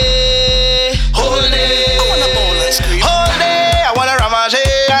day, whole day, I wanna bowl and scream. Whole day I wanna ramage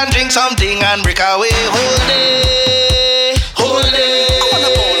and drink something and break away. Whole day, whole day, I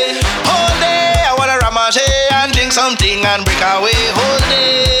wanna bowl. Whole day I wanna ramage and drink something and break away. Whole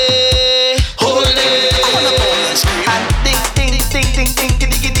day, whole day, I wanna bowl and scream. And ding ding ding ding ding ding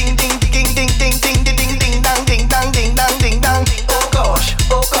ding ding ding ding ding ding ding ding ding dang ding dang ding dang ding dang. Oh gosh,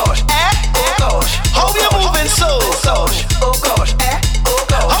 oh gosh, oh gosh. How you moving so? Oh gosh, oh gosh.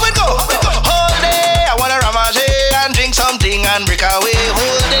 How it go? Whole day I wanna ramage and drink something and break away.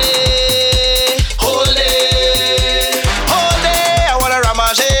 Whole day, whole day, whole day I wanna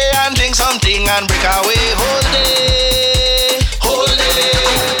ramage and drink something and break away. Whole day, whole day.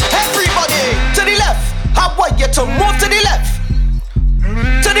 Everybody to the left. I want you to move to the left.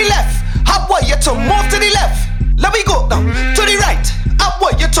 To the left. I want you to move to the left. Let me go now. To the right. I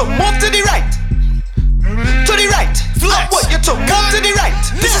want you to move to the right. To the right. I want you to move to the right.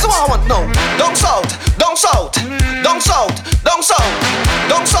 This is what I want now. Down south, down south, down south, down south,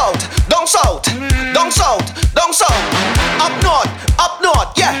 down south, down south, down south, down south. Up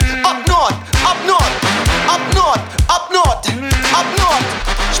north, yeah. Up north, up north, up north, up north, up north.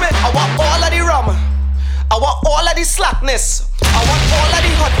 Schmidt, I want all of the rum. I want all of the slackness. I want all of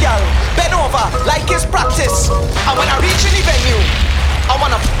the hot girl. Bend over like it's practice. And when I reach in the venue, I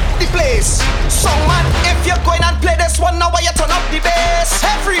wanna the place. Song man, if you're going and play this one, now I you turn up the bass.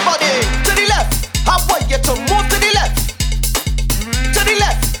 Everybody to the left. I want you to move to the left. To the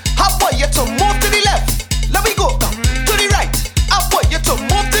left. I want you to move to the left. Let me go now. To the right. I want you to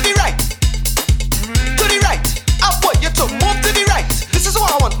move to the right. To the right. I want you to move to the right. This is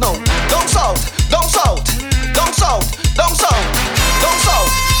what I want now. Down south, down south, down south, down south, down south,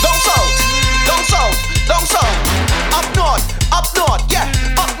 down south, down south, down south. Up north, yeah.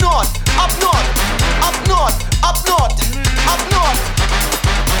 Up north, up north, up north, up north, up north.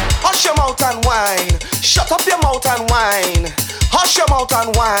 Hush your mouth and whine. Shut up your mouth and whine. Hush your mouth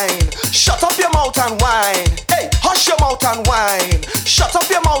and whine. Shut up your mouth and whine. Hey, hush your mouth and whine. Shut up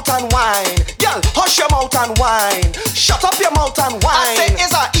your mouth and whine. Girl, hush your mouth and whine. Shut up your mouth and whine. I say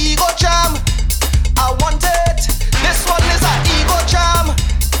it's an ego jam. I want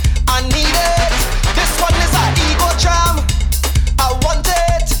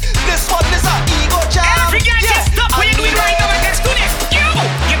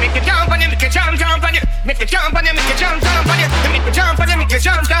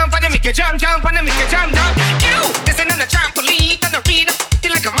jump, jump, and make you jump, jump, and make you jump, jump. You, this is another trampoline, and I read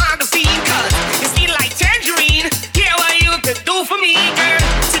feel like a magazine, cause you feel like tangerine. Yeah, what you could do for me, girl?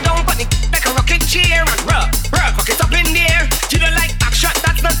 Sit down on the like a rocket chair and rock it up in there. You don't like action,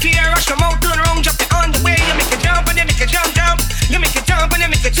 that's not fair. Rush your mouth, turn around, jump it on the way. You make it jump, and you make it jump, jump. You make it jump, and you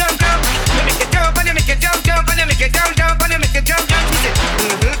make it jump, jump. You make it jump, and you make it jump, jump, and you make it jump, jump, and you make it jump, jump. You say,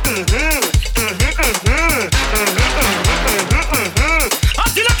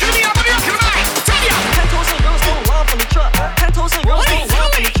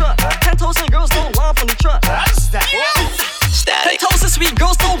 sweet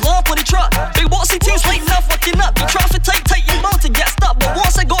girls don't laugh on the truck. They won't see teams late enough fucking up. You traffic tight, you bound to get stuck. But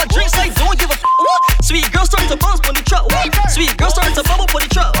once I got drinks, I don't give a what? Sweet girl start to bounce on the truck. What? Sweet girl start to bubble on the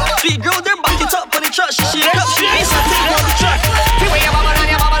truck. Sweet girl then back it up on the truck. She up, she ain't take on the truck. The way you bubble on,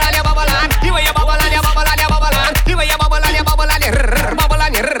 you bubble on, you bubble on. The way you bubble on, you bubble on, you bubble on. The way you bubble on, you bubble on, you bubble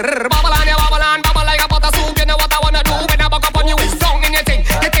on, you bubble on, you bubble on. Bubble like a butter soup. You know what I wanna do when I buck up on you. It's down in your thing.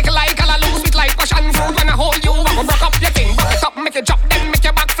 You take it like a loose with like passion fruit. When I hold you, I go broke up your thing. Back it up, make it drop, then make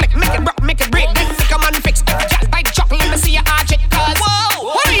your back flick. Make it rock, make it break, then make a man fix. Just bite chocolate, let me see you arch it. Cause whoa,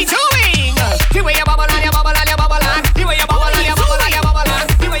 what are you doing? The way you bubble on, you bubble on, you bubble on. The way you bubble on, you bubble on, you bubble on.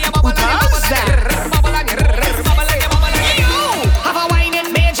 The way you bubble on, you bubble on, bubble on, bubble on, you bubble on. You have a whining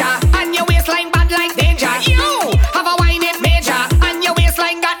major and your waistline bad like danger. You have a whining major and your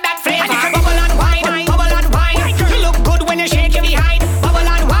waistline got that flavor. And you can bubble and wine, bubble and wine. You look good when you shake your behind. Bubble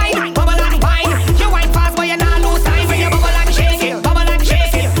and wine, bubble and wine. You wine fast but you not lose time. When you bubble and shake it, bubble and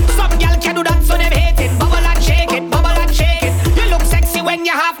shake it. Some girl can do that so them hate it. Bubble and shake it, bubble and shake it. You look sexy when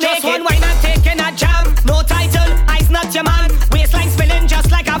you half naked. Just one wine and taking a jam. No title, I's not your man. Waistline spilling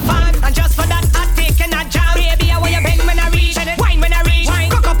just like a fan. And just for that I'm taking a jam. Baby, I want you bend when I reach. Wine when I reach.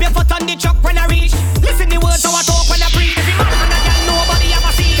 Cock up your foot on the truck when I reach. Listen the words how I talk when I preach. If you man and a girl nobody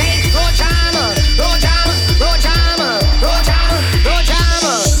ever see. Hey, road jam, road jam, road jam, road jam, road jam,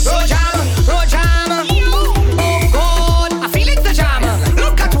 road jam, road jam. Oh God, I feel it's the jam.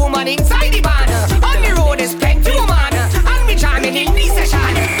 Look at woman inside the van. On the road is plenty woman. And me jamming in the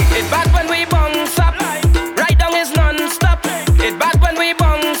session. It's back when we bounce up. Right down is non-stop. It's back when we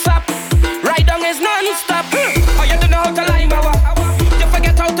bounce up. Right down is non-stop. Oh, you don't know how to lime our. You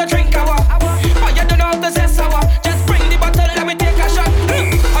forget how to drink our. Oh, you don't know how to zest our. Just bring the bottle and we take a shot.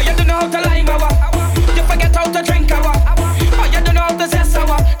 Oh, you don't know how to lime our. You forget how to drink our. Oh, you don't know how to zest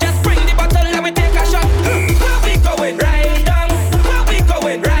our. Just bring the bottle and we take a shot. Where we going? Right down. Where we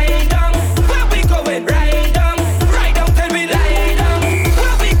going? Right down. Where we going? Right down. Right down till we lie down.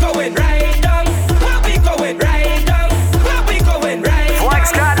 Where we going? Right down. Where we going? Right down. Where we going? Right down.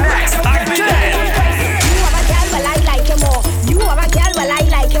 Flexx got next. You have a girl, well I like you more. You have a girl, well I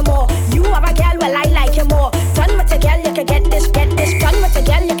like you more. You have a girl, well I like you more. Done with a girl, you can get this, get this. Done with a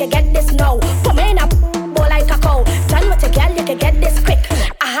girl, you can get this now. Come in up, boy like a cow. Done with a girl, you can get this quick.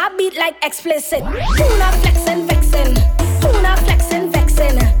 A heartbeat like explicit. Who not flexing, vexing? Who not flexing,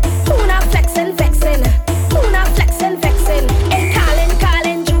 vexing? Who not flexing, vexing? Who not flexing, vexing? Hey,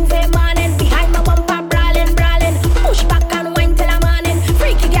 calling, Juve morning. Behind my bumper, brawling. Push back and wine till I'm morning.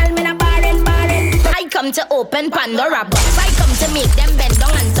 Freaky girl, me na barring. I come to open Pandora box. I come to make them bend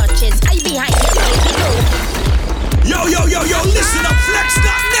down and touches. I behind you, baby, go. Yo, listen up,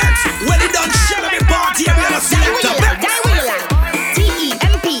 Flexx.net. When it done, shut up your party and we'll select a back.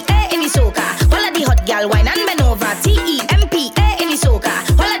 Tempa in the soca. All of the hot gal wine and bend over. Tempa in the soca.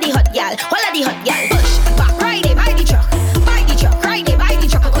 All of the hot gal, push back, ride it by the truck, ride it by the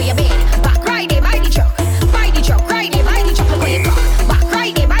truck, go your bed. Back, ride it by the truck, ride it by the truck, go your cock. Back,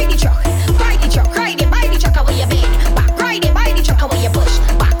 ride it by the truck, ride it by the truck, go your bed. Back, ride it by the truck, go your push.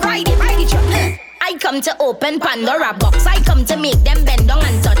 Back, ride it by the truck. I come to open Pandora box. I come to make them bend down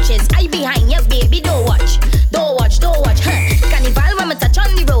and touches. I behind you, baby, don't watch. Carnival when me touch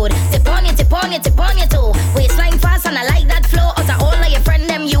on the road. Tip on your toe. Waistline fast and I like that flow. Out of all of your friend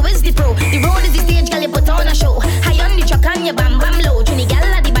them, you is the pro. The road is the stage, girl, you put on a show. High on the truck and you bam low. Trini gal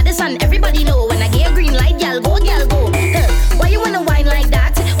at the baddest and everybody know. When I get a green light, gal go. Why you wanna whine like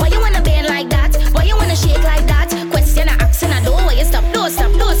that? Why you wanna bend like that? Why you wanna shake like that? Question I ask and I don't. Why you stop? Don't stop.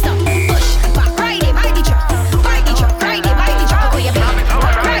 Push back, ride it by the truck, ride it by the truck, go your back.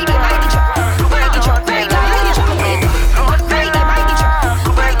 Ride it by the truck, ride it by the truck, go your back. Ride it by the truck,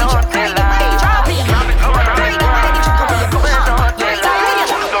 ride it by the truck, go your back. Ride it by the truck, go your back.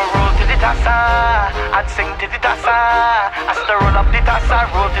 So roll to the tassa, and sing to the tassa. I still roll up the tassa,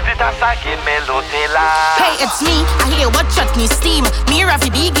 roll to the tassa, give me Lotela. Hey, it's me. I hear what chutney steam. Me, Rafi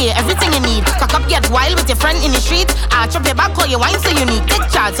D, everything you need. Cock up, get wild with your friend in the street. Arch up your back, call your wine so unique. Take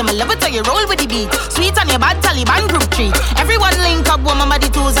charge, I'ma love it till you roll with the beat. Sweet on your bad Taliban group treat. Everyone link up Grab one of the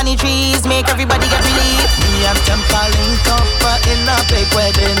twos and the trees, make everybody get relief. Me and Tempa link up in a big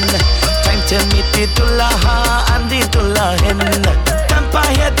wedding. Time to meet the Dulaha and the Dulahin. Tempa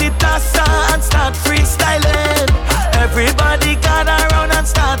hit the tassa and start freestyling. Everybody gather around and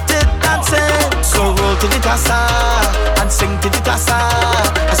started dancing. So roll to the tassa and sing to the tassa.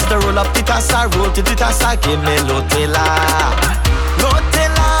 I said roll up the tassa, roll to the tassa. Give me Lotela,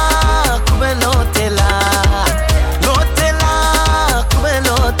 Lotela, come Lotela, Lotela, come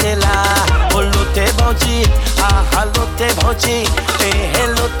Lotela. Oh Lote Bauchi, ah Lote Bauchi, eh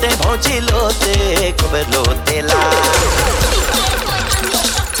Lote Bauchi, Lote, come Lotela.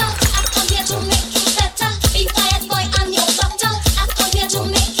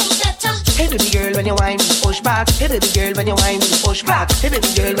 Baby girl, when you whine, push back. Hey, baby girl, when you whine, push back. Hey, baby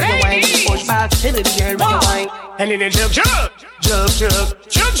girl, when you whine, push back. Hey, baby girl, when you whine. And then jump, jump, jump, jump,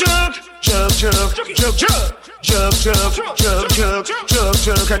 jump, jump, jump, jump, jump, jump. Jump, jump, jump, jump, jump,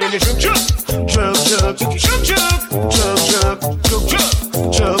 jump, and then jump, jump, jump, jump, jump, jump,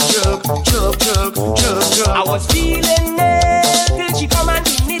 jump, jump, jump. I was feeling it till she come and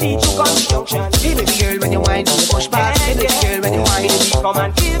give me the juke on the junction. Hey, baby girl, when you whine, push back. Hey, baby girl, when you whine, come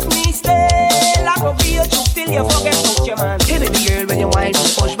and give me stay like a real juke till you forget about your man. Hey, baby girl, when you whine,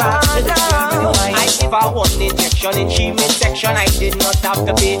 push back. Hey, baby girl, when you whine. I give her one injection in she midsection. I did not have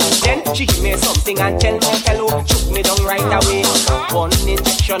to pay. Then she give me something and tell me hello. Took me down right away. One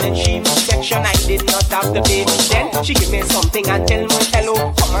injection and she section. I did not have to pay. Then she give me something and tell me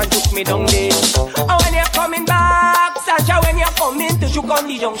hello. Come and took me down there. And when you're coming back, Sasha, when you're coming to juke on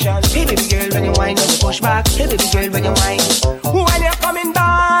the junction. Hey baby girl, when you whine, when you push back. Hey baby girl, when you whine. When you're coming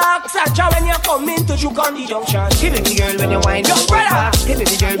back, Sasha, when you're coming to juke on the junction. Hey baby girl, when you whine, young brother. Hey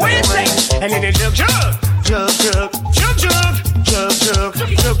baby girl, when you whine. And then jump, jump, jump, jump, jump, jump, jump, jump,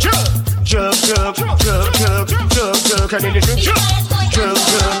 jump, jump. Jump, jump, jump, jump, jump, jump, and then you jump, jump, jump,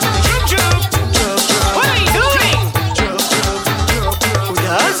 jump, jump, jump, jump, jump. What are you doing? Jump, jump, jump, jump. Who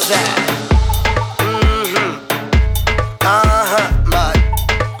does that? Mad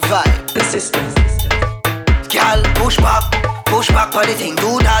vibe. The system. Girl, push back on the thing.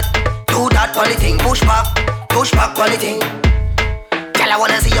 Do that on the thing. Push back on the thing. Girl, I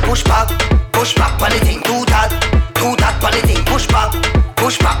wanna see you push back on the thing. Do that on the thing. Push back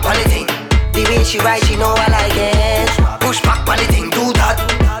on the thing. The way she ride, she know I like it. Push back on the thing, do that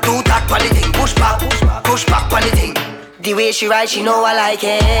on the thing. Push back on the thing. The way she ride, she know I like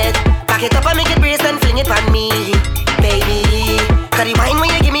it. Back it up and make it brace and fling it on me, baby. Cause the wine when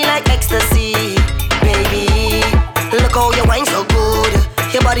you give me like ecstasy, baby. Look how you wine so good.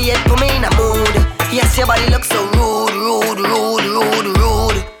 Your body it put me in a mood. Yes, your body looks so rude.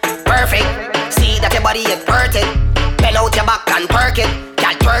 Perfect. See that your body it worth it. Bend out your back and perk it.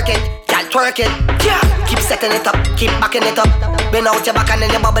 Twerk it, yeah. Keep setting it up, keep backing it up. Bend out your back and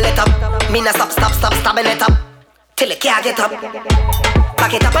then you bubble it up. Me nah stop, stabbing it up till you can't get up.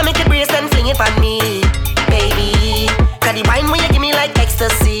 Back it up and make it brace and fling it on me, baby. Cause the wine when you give me like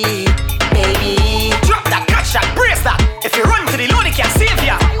ecstasy, baby. Drop that, catch that, brace that. If you run to the load, it can't save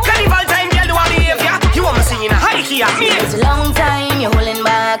ya. Carnival time, girl, do I behave ya? You want me singing a high key, me? It's a long time you're holding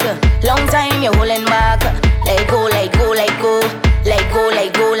back. Long time you're holding back. Let go, let go, let go. Let go,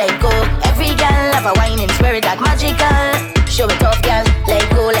 let go, let go. Every girl have a whining spirit that magical. Show it off, girl. Let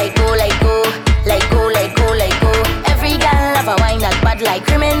go, let go, let go. Let go, let go, let go. Every girl have a whine that bad like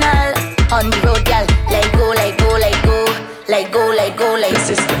criminal. On the road, girl. Let go, let go, let go. Let go, let go, let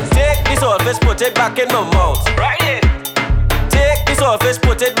go. Take this surface, put it back in my mouth. Right in. Take this surface,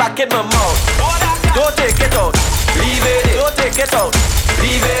 put it back in my mouth. Don't take it out. Leave it. Don't take it out.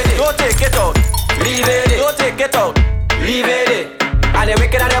 Leave it. Don't take it out. Leave it. Don't take it out. Leave it. And you're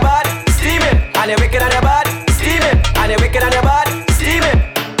wicked and you're bad, steam it. And you're wicked and you're bad, steam it. And you're wicked and you're bad, steam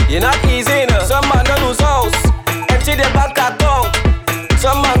it. You're not easy, no. Some man go lose house, empty their bank account.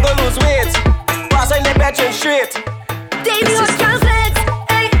 Some man go lose weight, passing the bedroom straight. Davey, hot girl Flexx,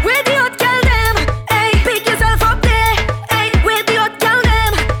 hey, where the hot girl them? Hey, pick yourself up there. Hey, where the hot girl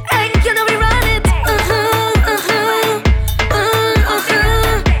them? Hey, you know we run it.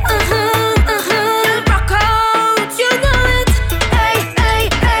 You'll rock out, you know it. Hey,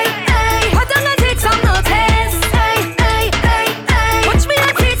 what am I take some notice? Hey, watch me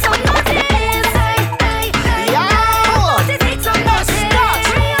and take some notice. Hey, take some notice.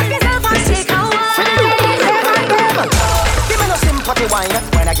 Free up yourself and take a while. Give me no sympathy wine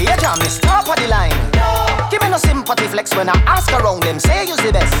when I get a jam, me stop at the line. Give me no sympathy flex when I ask around them, say you's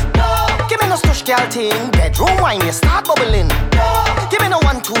the best. Give me no stush girl thing, bedroom wine, you start bubbling. Give me no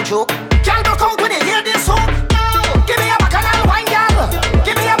 1-2 joke, girl don't come with it, hear this hook. Give me a bacchanal wine, girl.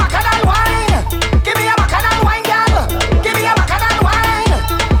 Give me a bacchanal wine. Give me a bacchanal wine, girl. Give me a bacchanal wine.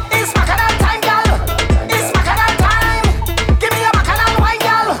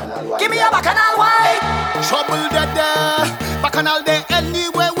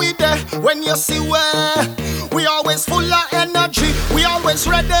 When you see we always full of energy, we always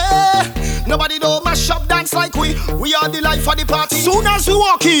ready. Nobody don't mash up dance like we are the life of the party. Soon as we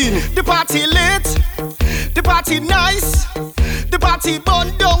walk in, the party lit, the party nice, the party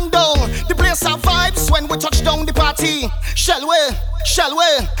burn down. The place have vibes when we touch down the party. Shall we? Shall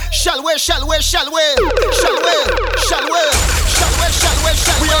we? Shall we? Shall we? Shall we? Shall we? Shall we? Shall we? Shall we?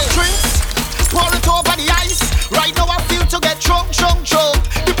 Shall we? We have drinks, pour it over the ice. Right now I feel to get drunk.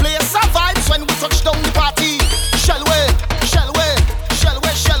 The place have vibes when we touch down the party. Shall we? Shall we? Shall we?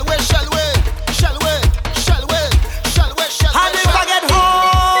 Shall we? Shall we? Shall we? Shall we? Shall we? Shall we? And if I get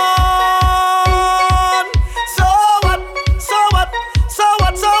home, so what? So what? So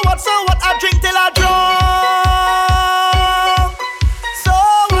what? So what? So what? I drink till I drunk. So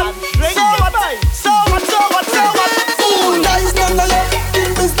what? So what? So what? So what? So what? Ooh, nice none of you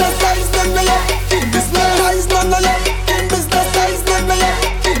in business, nice none of you in business, nice none of you in business, nice none of you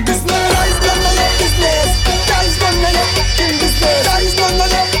in business, nice none of you business, nice none of you in business, nice none of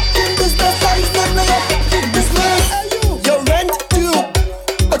you in business, nice none of you in business. You rent due,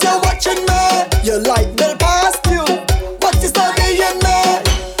 but you're watching me. You like bill past you, but you studying me.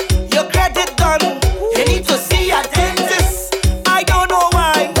 Your credit done. You need to see a dentist. I don't know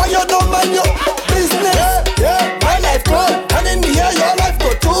why. Why you don't mind your business? Yeah, my life good, and in the air your life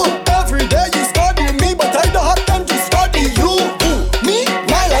good too. Every day you study me, but I don't have time to study you. Me,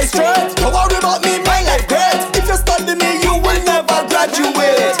 my life straight. Don't worry about me, my life great. If you study me, you will never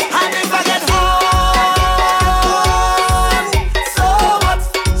graduate. And if I get home, so what?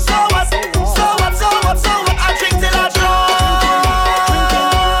 So what? So what? So what? So what? I drink till I drunk.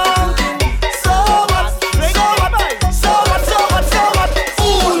 So what? So what? So what? So what? So what?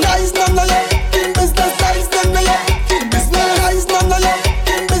 Ooh, nice none of you in business, nice none of you in business, nice none of you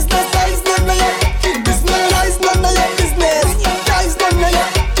in business, nice none of you in business, nice none of you business, nice none of you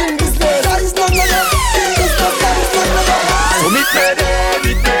in business, nice none of you in business, nice none of you. So meet me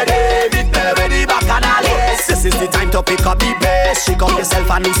with the bacchanal. This is the time to pick up the pace. Shake up yourself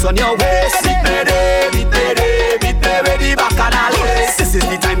and loosen your waist. Meet me with the bacchanal. This is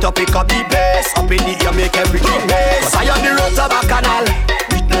the time to pick up the pace. Up in the air, make everything race. 'Cause I on the road to bacchanal.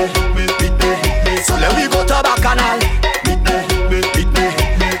 Meet me. So let we go to bacchanal. Meet me.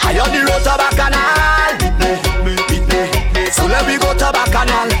 I on the road to bacchanal. Meet me. So let we go to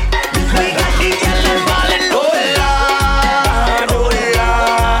bacchanal. We got the girl falling.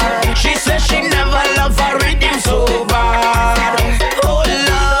 She says she never loved her rhythm so bad. Oh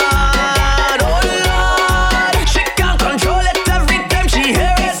Lord, she can't control it every time she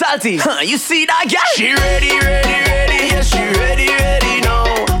hears it. Salty, you see that girl? She ready, yes she ready now.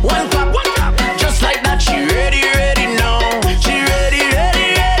 One clap, just like that. She ready now. She ready,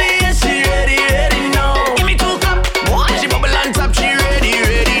 yes she ready now. Give me two clap, she bubble on top. She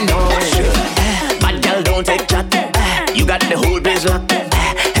ready now. Bad girl don't take chat. You got the whole biz locked.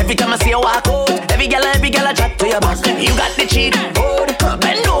 Every time I see you walk out, every girl I chat to your back. You got the cheat code,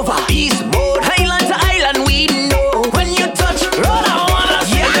 bend over, east mode, island to island. We know when you touch road, I wanna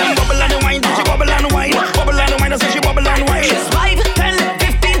see them bubble and wine. She bubble and wine, bubble and wine. I say she bubble and wine. It's 5, 10,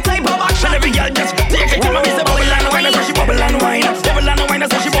 15 type of action. Every girl just take it. Come on, say bubble and wine. I say she bubble and wine, bubble and wine. I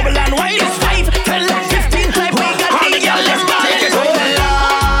say she bubble and wine. It's 5, 10, 15 type. We got the girl just take it. Oh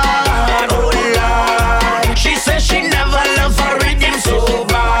Lord, she says she never loved her rhythm so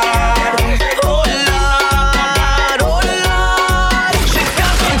bad. Oh Lord, she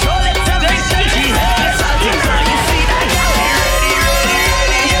can't control it every time she hears something. You see that girl? She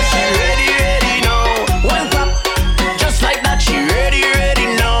ready, yes she ready now. One clap, just like that. She ready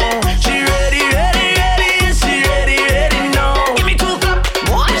now. She ready, yes she ready now. Give me two clap,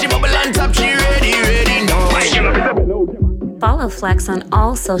 she bubble on top. She ready now. Follow Flexx on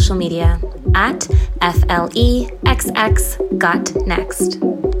all social media at FLEXX Got Next.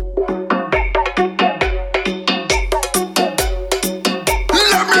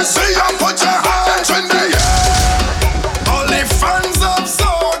 Let me see you put your hands in the air. Only fans of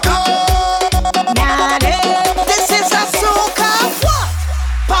soca. This is a soca what?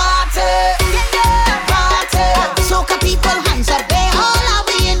 Party. Party. Soca people, hands up there. All are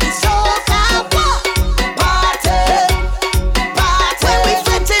we in the soca what? Party. Party. When we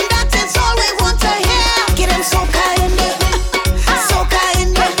fitting, that is all we want to hear. Get them soca in there. Soca in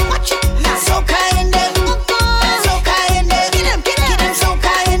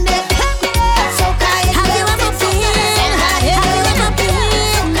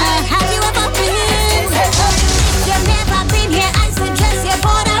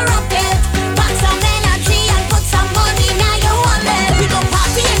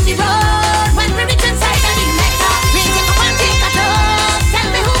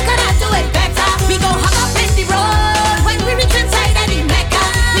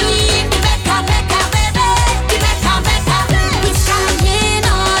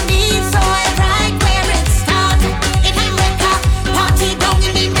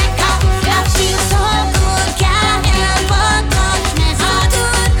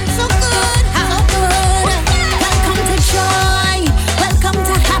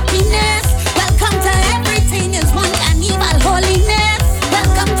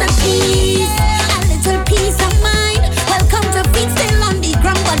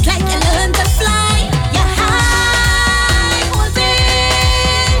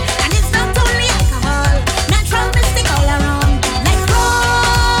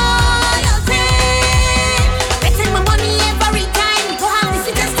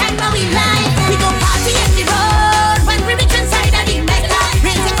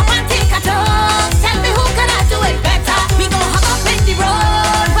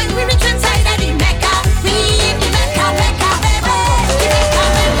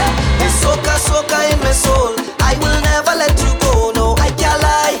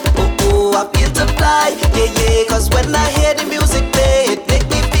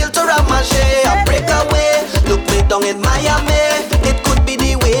down in Miami. It could be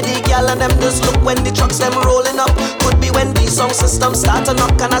the way the gal and them just look when the trucks them rolling up. Could be when the sound system start to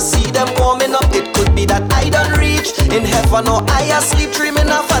knock and I see them warming up. It could be that I don't reach in heaven or I asleep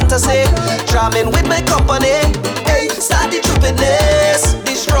dreaming of fantasy. Drumming with my company. Hey, start the troopiness.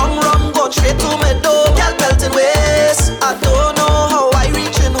 The strong rum go straight to my door. Gal belting waist. I don't know how I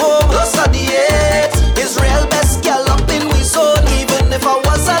reaching home. Lost at the 8. Israel best gal up in we zone. Even if I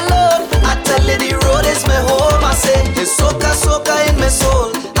was alone, I tell you the road is my home. I say it's soca, soca in my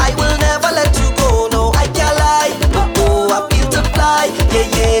soul. I will never let you go. No, I can't lie. Oh, I feel to fly. Yeah,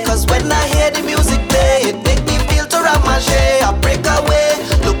 yeah. Cause when I hear the music play, it make me feel to ramage. I break away.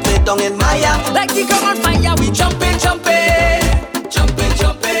 Look me down in Maya. Like you come on fire, we jumping, jumping. Jumping,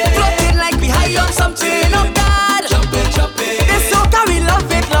 jumping. Floating like we high on something. Oh God. Jumping, jumping. This soca we love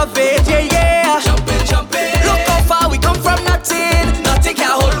it, yeah, yeah. Jumping, jumping. Look how far we come from nothing. Nothing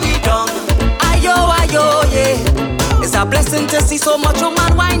can hold we down. Ayo, ayo, yeah. It's a blessing to see so much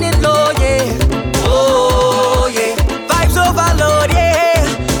woman whining low, yeah. Oh, yeah. Vibes overload, yeah.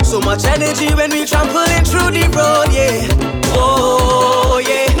 So much energy when we trampling through the road, yeah. Oh,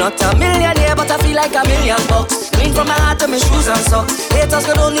 yeah. Not a millionaire, but I feel like $1 million. Clean from my heart to my shoes and socks. Haters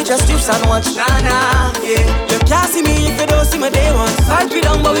could only just use and watch. Nah, yeah. You can't see me if you don't see my day one. Fight we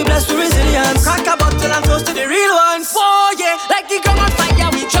down, but we blessed with resilience. Crack a bottle and toast to the real ones. Oh, yeah. Like the come on fire,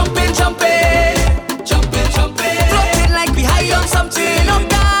 we jumping, jumping. Jumping, jumping. Floating like we high on something. Oh,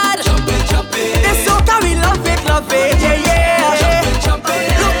 God. Jumping, jumping. This soca, we love it, yeah, yeah. Jumping, jumping.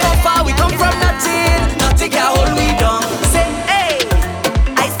 Look how far we come from nothing. Nothing can hold we down. Say, hey,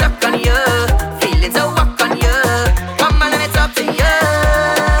 I stuck on you. Feelings a walk on you. Come on and it's up to you.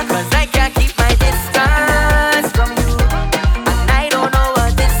 Cause I can't keep my distance from you. And I don't know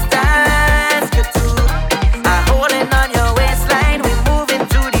what distance could do. I'm holding on your waistline. We're moving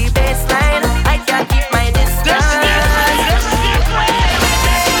to the baseline. I can't keep my distance.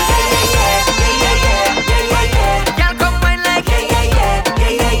 Y'all come wine like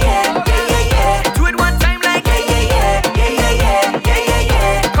do it one time like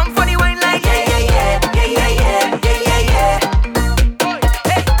come for the wine like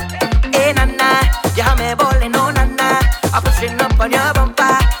Hey nana, you have me balling, oh nana. I'm pushing up on your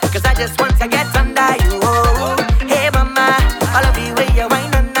bumper, cause I just want to get under you. Oh, hey mama, I love the way you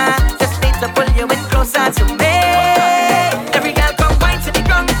wine, nana. Just need to pull you in closer to me. Every girl come wine to the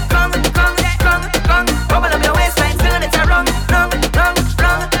gong, gong, gong, gong, gong. Bubble up your waistline, turn it around, wrong, wrong,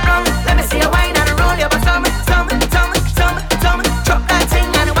 wrong, wrong. Let me see you wine and roll your bottom, tum, tum, tum, tum. Drop that thing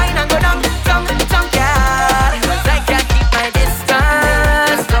and wine and go down, tum, tum, girl. Cause I can't keep my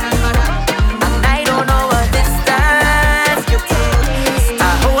distance from you. And I don't know what distance you do.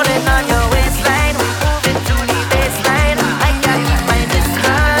 I'm holding on your waistline, we moving to the baseline. I can't keep my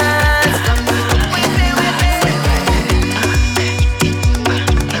distance from you.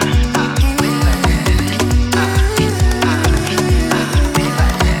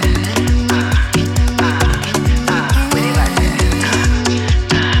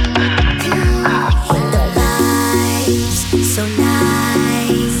 So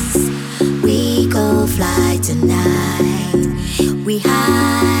nice, we go fly tonight. We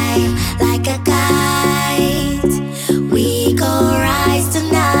high like a kite. We go rise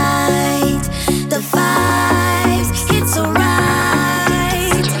tonight. The vibes hit so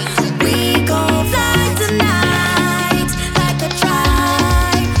right. We go fly tonight like a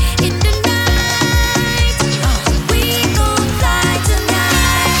tribe in the night. We go fly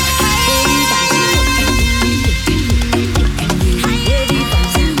tonight.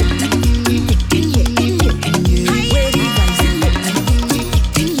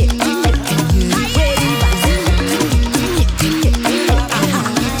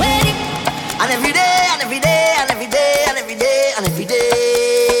 And every day, and every day, and every day, and every day, and every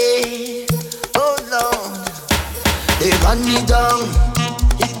day. Oh Lord, they run me down.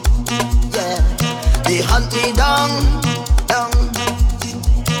 Yeah, they hunt me down, down.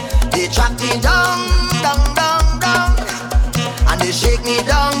 They track me down, down, down, down. And they shake me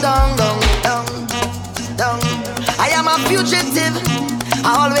down, down, down, down, down. I am a fugitive,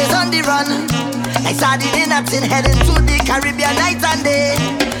 always on the run. Like sardine in heading to the Caribbean night and day.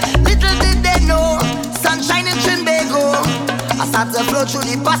 Little did they know, sunshine in Trinbago. I start to flow through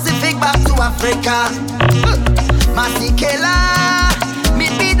the Pacific back to Africa. Masikela,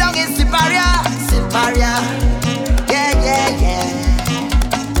 meet me down in Siparia, Siparia. Yeah, yeah, yeah.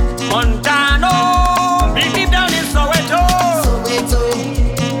 Montano, meet me down in Soweto. Soweto,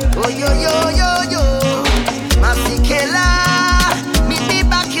 oh yo yo yo yo. Masikela, meet me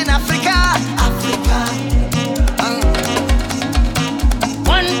back in Africa, Africa.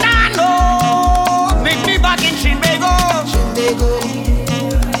 Montano, meet me back in Trinbago.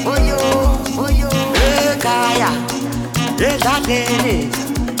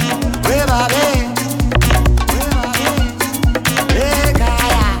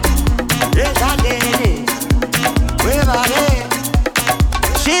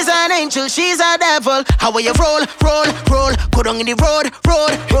 angel, she's a devil. How will you roll, roll, roll? Go down in the road,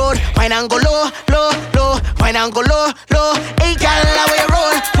 road, road. Wine and go low, low, low. Wine and go low, low. Hey, girl, how will you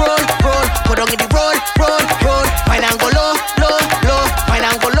roll, roll, roll? Go down in the road, road, road. Wine and go low, low, low. Wine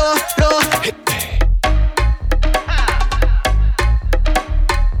and go low, low.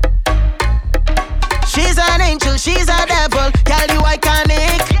 She's an angel, she's a devil. Girl, you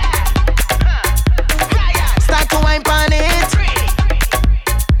iconic. Start to wine on it.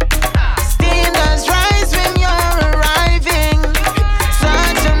 Steam does rise when you're arriving.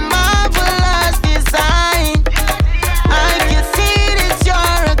 Such a marvelous design. I can see that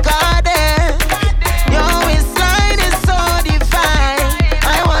you're a goddess. Your waistline is so divine.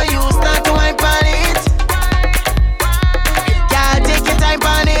 I want you to start to wine on it. Girl, take your time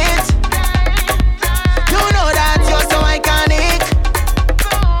on it. You know that you're so iconic.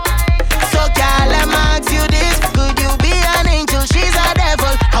 So girl, let me ask you this. Could you be an angel? She's a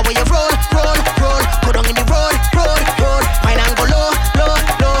devil. How will you roll, roll, roll? Go down in the road, road, road. Wine and go low, low,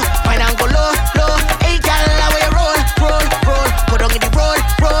 low. Wine and go low, low. Hey girl, how will you roll, roll, roll? Go down in the road,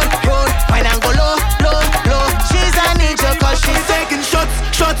 road, road. Wine and go low, low, low. She's an angel 'cause she's taking shots,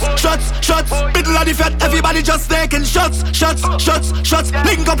 shots, shots, shots. Middle of the fete, everybody just taking shots, shots, shots, shots.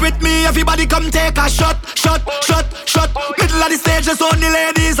 Link up with me, everybody come take a shot, shot, shot, shot. Middle of the stage, just only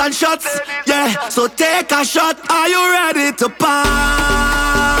ladies and shots. Yeah, so take a shot. Are you ready to party?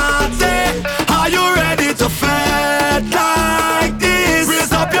 Are you ready to fete like this?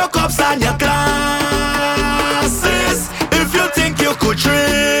 Raise up your cups and your glasses. If you think you could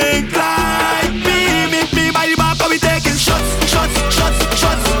drink like me, meet me by the bar, 'cause we taking shots, shots, shots,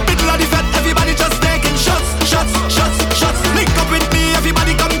 shots. Middle of the fete, everybody just taking shots, shots, shots, shots. Link up with me,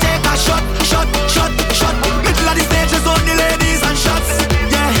 everybody come take a shot, shot, shot, shot. Middle of the stage is only ladies and shots.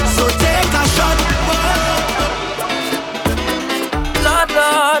 Yeah, so take a shot. Lord,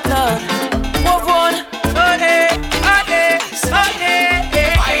 Lord, Lord. Move on. Okay, okay, okay.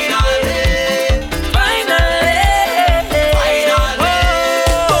 Finally, finally.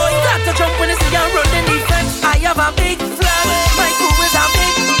 Oh, you got to jump when you see I'm running defense. I have a big flag. My crew is a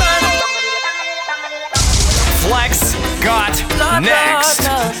big man. Flexx got Lord, next.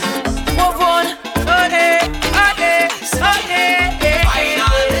 Lord, Lord. Move on. Okay, okay, okay. Finally,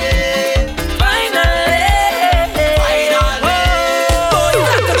 finally. Oh, you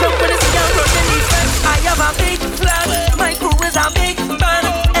got to jump when you see I'm running defense. I have a big flag. My crew is a big band.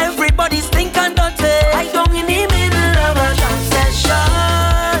 Everybody's thinking dirty. I don't in the middle of a jam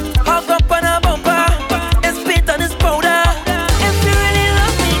session. Hug up on a bumper. It's spit on his powder. If you really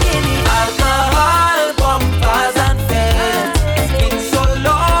love me, give me alcohol, bumpers and fades. It's been so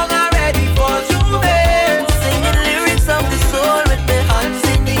long, I'm ready for juvenile. Singing lyrics of the soul with my hands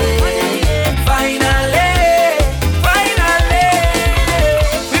in the air. Finally, finally.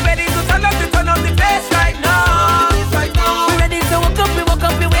 We ready to turn up the bass right now. We ready to walk up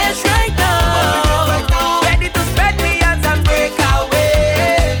the waist right now. Ready to spread me hands and break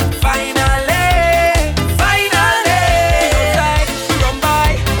away. Finally, finally. Outside, we run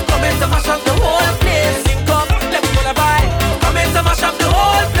by, coming to mash up the whole place. Link up, let's go to buy, coming to mash up the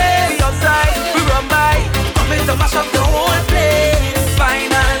whole place. We outside, we run by, coming to mash up the whole place.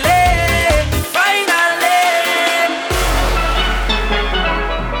 Finally, finally.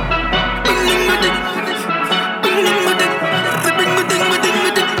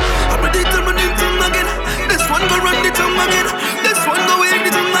 This one go run the tongue again. This one go wake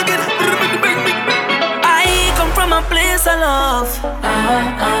the tongue again. I come from a place of love.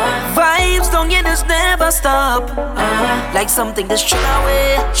 Vibes don't get us never stop. Like something that's trigger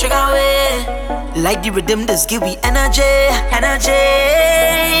away, trigger away. Like the rhythm that's give we energy, energy.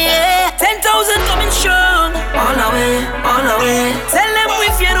 10,000 coming strong. All the way, all the way. Tell them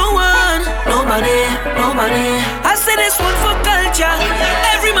if you don't want nobody, nobody. I say this one for culture.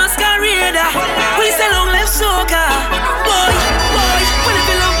 Every masquerader. We say long live soca. Boy, boy. Well, if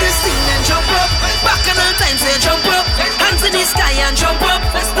you love this thing, then jump up. Back in the time, say jump up. Hands in the sky and jump up.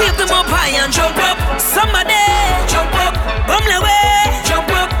 Wave them up high and jump up. Somebody jump up. Bum the way,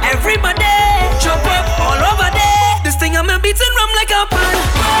 jump up. Everybody jump up. All over there. This thing I'm a beating rum like a pan.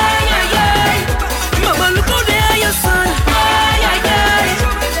 Ay, ay, ay. Mama, look out there, your son. Ay, ay, ay.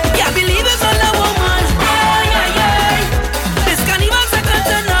 Yeah, believe it's all a woman. Ay, ay, ay. This carnival second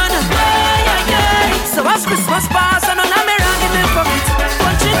to none. Ay, ay, ay. So as Christmas pass and on a mirror in the pocket.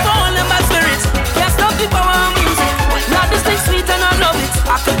 Punching for all the bad spirits. Can't stop the power of music. Love this thing sweet and I love it.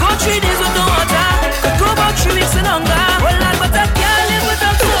 I could go 3 days with no water. Could go about 3 weeks in hunger. Well, Lord, but I can't live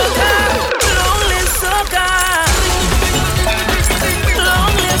without soca. Long live soca.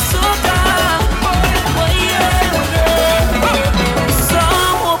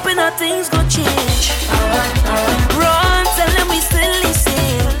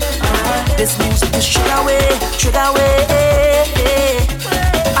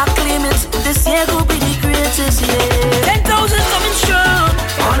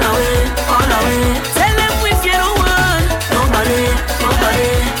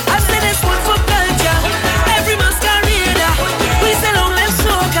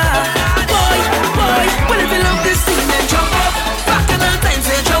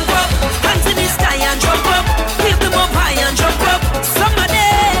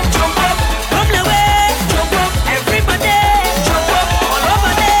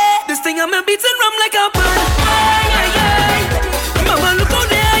 beating rum like a pan. Ay, ay, ay. Mama, look out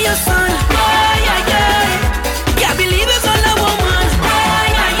there, your son. Ay, ay, ay. Can't believe it's all a woman.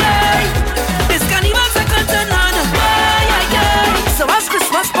 Ay, ay, ay. This carnival second to none. Ay, ay, ay. So as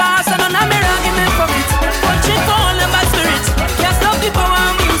Christmas pass and on a mirror give me pocket. Punch it for all the bad spirits. Can't stop the power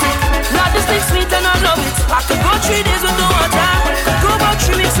of music. Lord, this thing sweet and I love it. I could go 3 days with no water. Could go about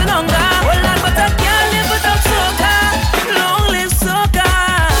 3 weeks in hunger. Oh Lord, but I can't live without soca. Long live soca.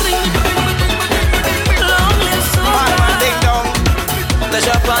 Long live soca. Ding dong.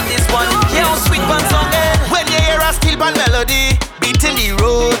 Pleasure on this one. Yeah, sweet one song. When you hear a steel band melody, beating the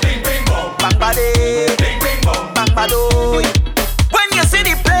road. Bang body. Bang badoy. When you see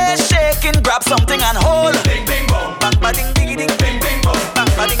the place shaking, grab something and hold. Bang bading diggy ding.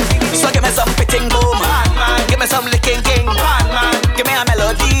 Bang bading diggy. So give me some pitting boom. Give me some licking king. Give me a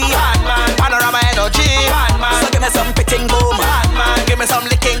melody. Panorama energy. So give me some pitting boom. Give me some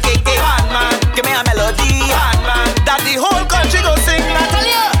licking king. Give me a melody. That the whole country go sing.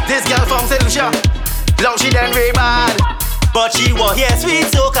 Natalia. This girl from St. Lucia, long she done very bad. But she want hear sweet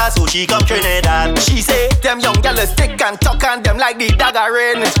soca, so she come Trinidad. She say, them young girls stick and talk and them like the dagger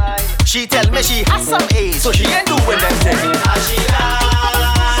in. She tell me she has some age, so she ain't doing them things.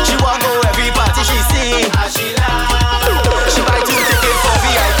 She want go every party she see. She buy 2 tickets for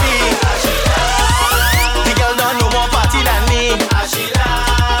VIP. The girl don't know more party than me.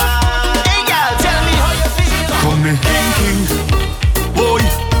 Hey girl, tell me how you feel. Call me king, boy.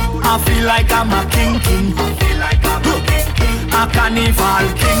 I feel like I'm a king. A carnival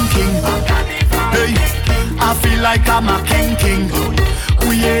king. Hey, I feel like I'm a king.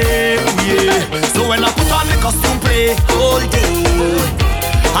 Ooh yeah. So when I put on the costume play all day,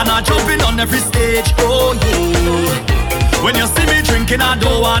 and I jumping on every stage, oh yeah. When you see me drinking, I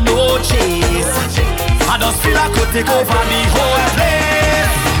don't want no chase. I just feel I could take over the whole place.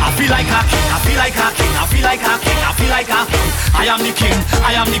 I feel like a king.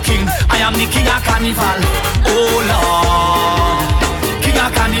 I am the king of carnival. Oh Lord, king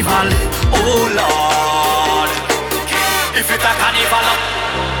of carnival. Oh Lord, if it's a carnival.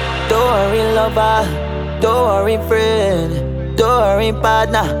 Don't worry, lover. Don't worry, friend. Don't worry,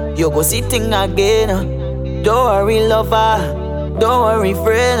 partner. You go see thing again. Don't worry, lover. Don't worry,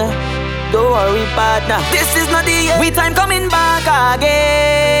 friend. Don't worry, partner. This is not the end. We time coming back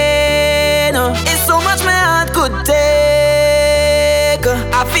again. It's so much my heart could take.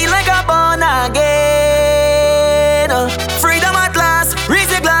 I feel like I'm born again. Freedom at last. Raise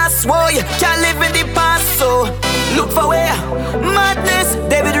the glass. Whoa, you can't live in the past. So look for where madness.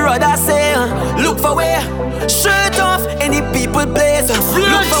 David Rudder say. Look for where shirt off any people place.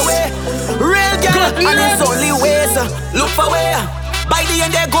 Look for where real girl and it's only ways. Look for where by the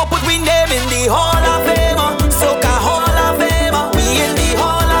end they go put we name in the Hall of Fame. Soca Hall of Fame. We in the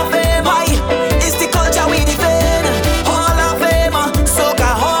Hall of Fame. Why? It's the culture we defend. Hall of Fame.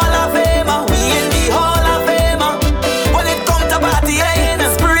 Soca Hall of Fame. We in the Hall of Fame. When it come to party,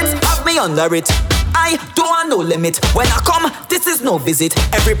 spirits have me under it. I don't want no limit. When I come, this is no visit.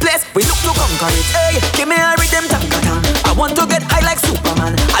 Every place we look to conquer it. Hey, give me a rhythm, tap-ka-tan. I want to get high like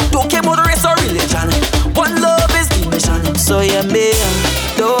Superman. I don't care about race or religion. One love is the mission. So yeah, me,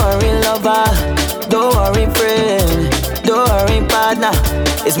 don't worry, lover. Don't worry, friend. Don't worry, partner.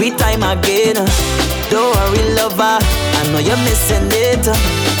 It's we time again. Don't worry, lover. I know you're missing it.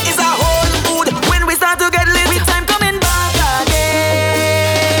 It's a whole mood when we start to get lit. We time coming back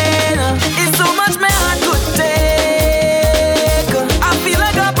again. It's so much my heart could take. I feel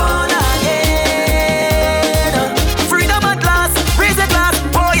like I'm born again. Freedom at last, raise a glass.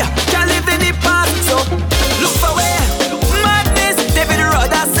 Oh yeah, can't live in the past. So look for where madness, David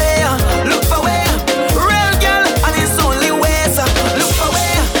Rudder say. Look for where real girl and it's only ways. Look for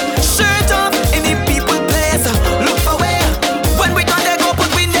where shirt off in the people place. Look for where when we done they go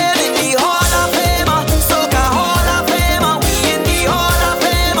put we name in the Hall of Fame. Soca Hall of Fame. We in the Hall of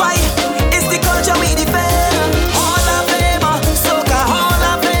Fame. Why? It's the culture we defend. Hall of Fame. Soca Hall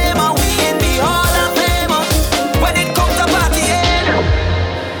of Fame. We in the Hall of Fame. When it comes to party,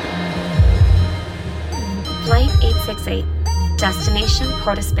 Flight 868, destination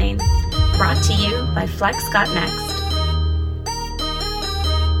Port of Spain. Brought to you by Flexx Got Next.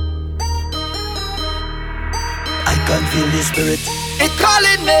 I can feel the spirit. It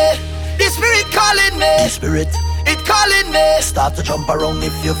calling me, the spirit calling me. The spirit. It calling me. Start to jump around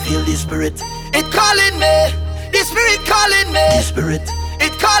if you feel the spirit. It calling me, the spirit calling me. The spirit.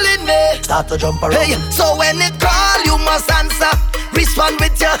 It calling me. Start to jump around. Hey, so when it call, you must answer. Respond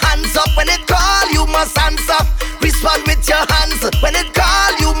with your hands up. When it call, you must answer. Respond with your hands. When it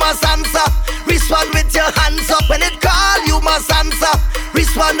call, you must answer. Respond with your hands up. When it call, you must answer.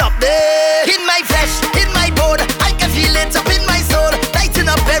 Respond up there. In my flesh, in my bone, I can feel it up in my soul. Lighten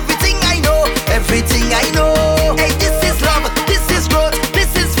up everything I know, everything I know. Hey, this is love, this is growth,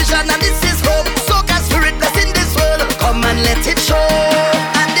 this is vision and this is hope. Soca spirit that's in this world, come and let it show.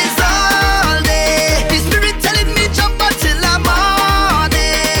 And it's all day, the spirit telling me jump until I'm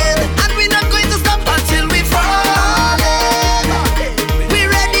morning. And we're not going to stop until we falling. We're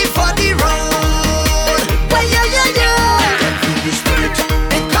ready for the road. Well, yeah, yeah, yeah. The spirit,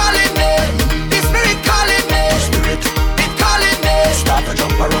 it calling me. The spirit calling me. Spirit, it calling me. Start to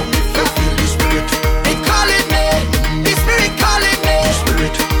jump around if you feel the spirit. It calling me. The spirit calling me.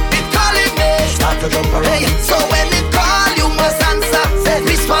 Spirit, it calling me. Start to jump around. Hey, so when it call, you must answer. Say,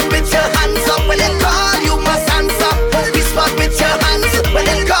 respond with your hands up. When it call, you must answer. Respond with your hands. When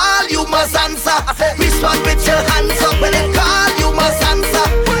it call, you must answer. Respond with your hands up. When it call, you must answer.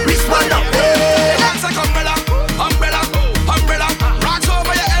 Respond up. Hey. It's like umbrella, umbrella, umbrella. Rocks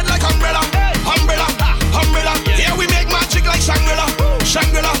over your head like umbrella, umbrella, umbrella. Here we make magic like Shangri-La,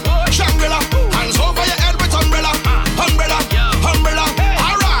 Shangri-La, Shangri-La. Hands over your head with umbrella, umbrella, umbrella.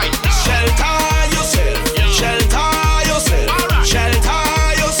 All right, shelter yourself, shelter yourself, shelter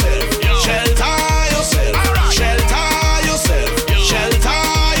yourself, shelter yourself, shelter yourself, shelter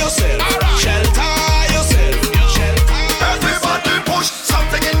yourself, shelter yourself, shelter. Everybody push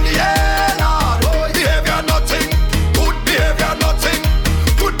something in the air now. Behavior nothing, good behavior nothing,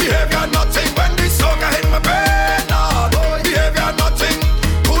 good behavior nothing. When this song hit my brain now. Behavior nothing,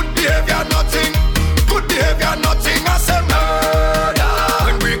 good behavior nothing, good behavior nothing. I say murder.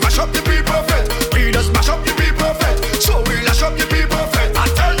 When we mash up the people perfect, we just mash up the people perfect. So we lash up the people perfect. I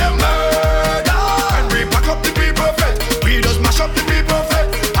tell them murder. When we pack up the people perfect, we just mash up the people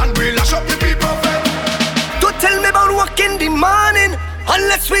perfect, and we lash up the people perfect. Don't tell me about work in the morning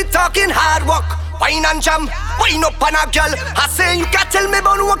unless we talking hard work. Wine and jam, wine up on a girl. I say you can't tell me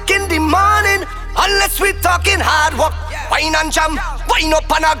about work in the morning unless we talking hard work. Wine and jam, wine up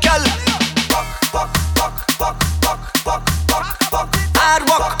on a girl. Hard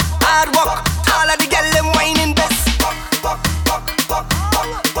work, hard work. All of the girl them whining best.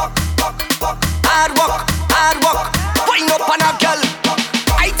 Hard work, hard work. Wine up on a girl.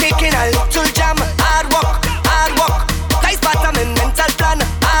 I taking a little jam. Hard work, hard work. Nice bottom and mental plan.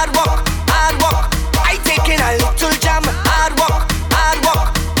 Hard work, hard work. I taking a little jam. Hard work, hard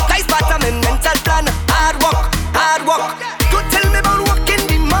work. Nice bottom and mental plan. Hard work, hard work. Don't tell me about work in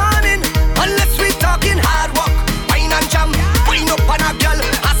the morning unless we talking hard work. Wine and jam, wine up on a girl.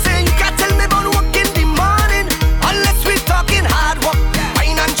 I say you can't tell me about work in the morning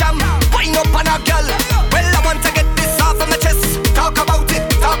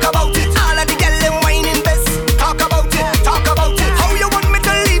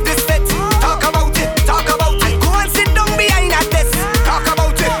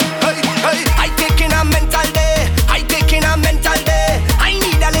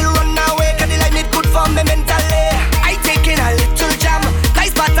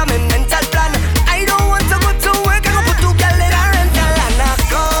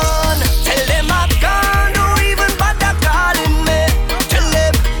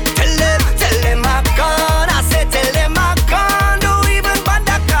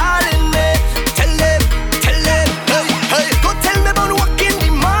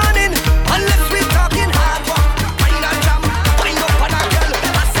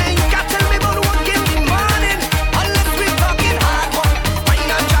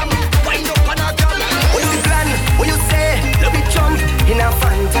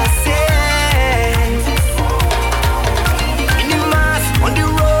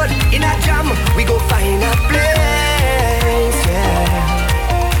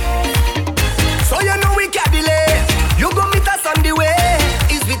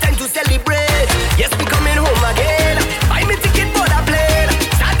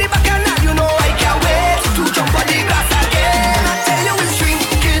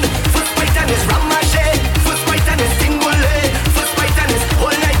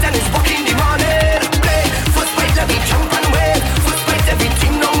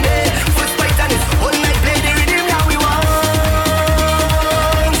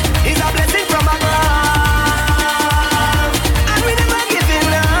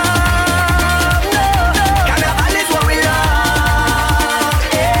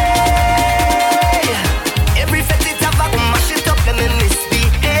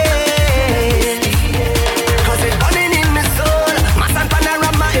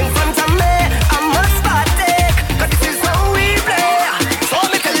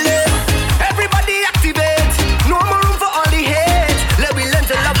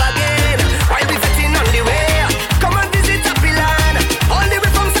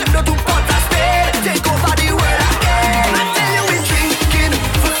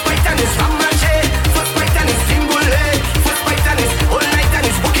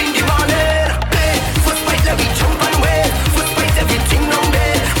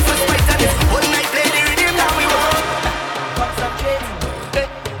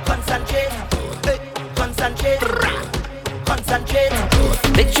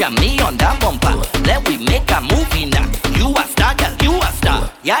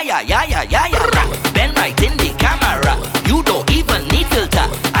Yeah, yeah, yeah, yeah, yeah, yeah. Then right in the camera. You don't even need filter.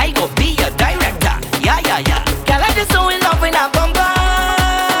 I go be your director. Yeah, yeah, yeah. Girl, I just so in love with a bumper.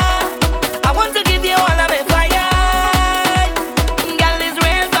 I want to give you all of my fire. Girl, it's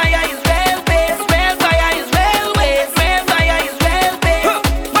real fire, it's real bass. Real fire is real waste. Real fire is real bass.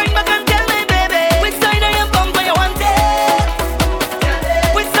 Wind back and tell me, baby, which side of your bumper you want it?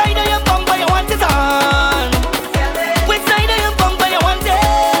 Which side of your bumper you want it on? Which side of your bumper you want it?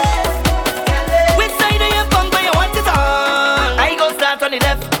 Which side of your bumper you want it on? I go start on the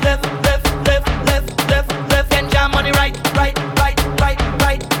left, left, left, left, left, left, left, then jam on the right, right, right, right,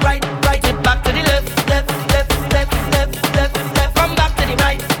 right, right, right. It back to the left, left, left, left, left, left, left. Come back to the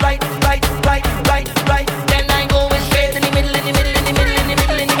right, right, right, right, right, right. Then I go straight in the middle, in the middle, in the middle, in the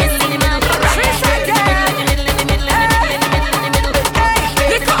middle, in the middle, in the middle. Right straight in the middle, in the middle, in the middle, in the middle, in the middle, in the middle.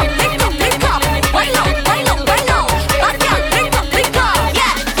 Pick up, pick up, pick up. Wind up, wind up, wind up. Back down, pick up, pick up.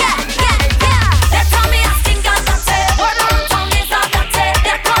 Yeah, yeah, yeah, yeah. They call me a stinker, that's it. Word around town is a that's it.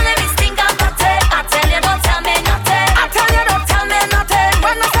 They calling me stinker, that's it. I tell you, don't tell me nothing. I tell you, don't tell me nothing.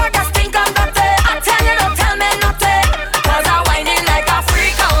 When I start to stinker, that's it. I tell you, don't tell me nothing. 'Cause I'm whining like a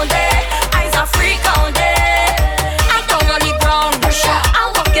freak all day. I's a freak all day. I don't on the ground. I'm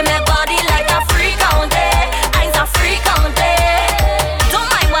walking my body like a freak all day. I's a freak all day. Don't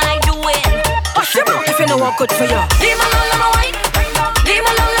mind what I doing. Push it out if you know what good for you. Leave me alone, let me wine. Leave me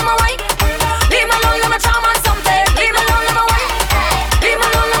alone, let me wine. Leave me alone, let me charm on something. Leave me alone, let me wine. Leave me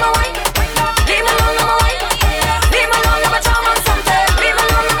alone, let me wine. Leave me alone, let me wine. Leave me alone, let me charm on something. Leave me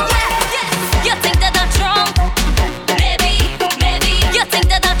alone, let me yeah. You think that I'm drunk? Maybe, maybe. You think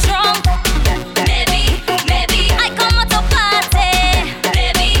that I'm drunk? Maybe, maybe. I come out to party.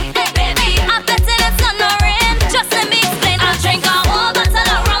 Maybe, maybe. I bet it it's on the rain. Just let me explain. I drink a whole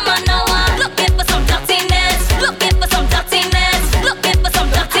bottle of rum and now I'm looking for some dirtiness. Looking for some dirtiness. Looking for some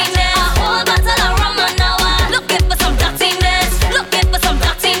dirtiness. A whole bottle of rum and now I'm looking for some dirtiness. Looking for some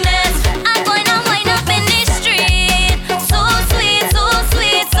dirtiness. I'm going to wind up in the street. So sweet, so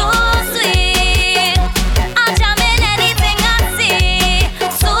sweet, so sweet. I'm jamming anything I see.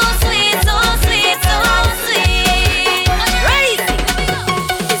 So sweet, so sweet, so sweet. Crazy.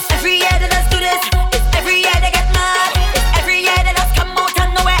 It's every year that us do this. It's every year they get mad. It's every year that us come out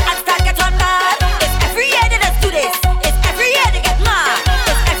and nowhere and start get on mad. It's every year that us do this. It's every year they get mad.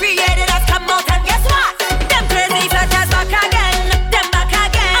 It's every year that us come out and guess what? Them crazy flatters back again. Them back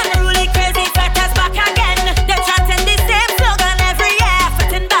again. Unruly crazy flatters back again. They're chanting the same slogan every year.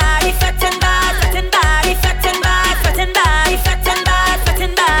 Fitting body, fitting bad, fitting body, fitting bad, fitting body, fitting bad,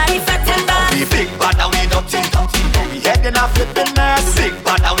 fitting body, fitting bad. We big bad and we dirty. We head in a flipping mess. Big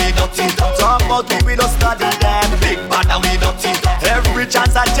bad and we dirty. Talk about me, we don't study them. Big bad and we dirty. Every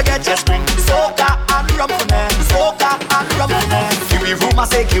chance that you get, just bring soca and rum for them. Soca and rum for them. Give me room, I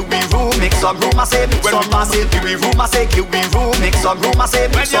say, give me room. Make some room, I say, make some room. I say, give me room, I say, give me room. Make some room, I say,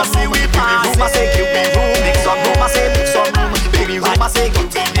 make some room. Give me room, I say, give me room. Make some room, I say, make some room. Give me room, I say, give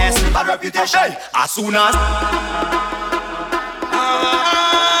me ness. Bad reputation. As soon as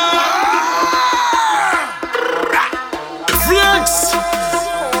Flexx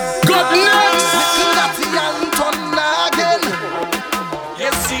got next.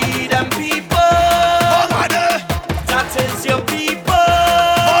 You see them people, that is your people.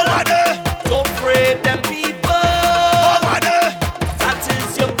 Don't afraid them people, that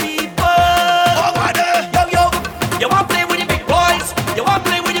is your people. Yo, yo, you want play with the big boys, you want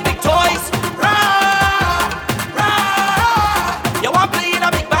play with the big toys. Rah, rah. You want play in a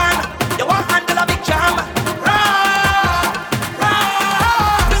big band, you want handle a big jam. Rah,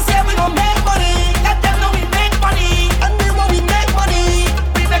 rah. We say we gon' make money, let them know we make money. And we when we make money,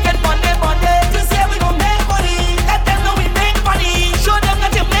 we making money, money. We say we gon' make money, let them know we make money. Show them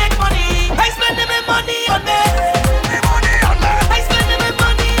that you make money. I spending my money on me. I spending my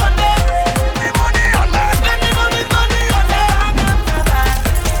money on me. Spending all my money on me.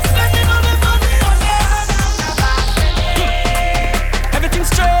 Spending all my money on me. Everything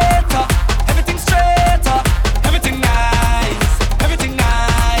straight up, everything straight up, everything nice, everything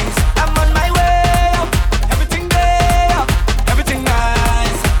nice. I'm on my way up, everything day up, everything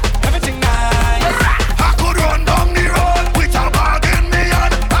nice, everything nice. I could run down the road with a bag in me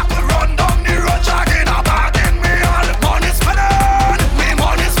hand. I could run down the road dragging a bag in me hand. Money's spending, me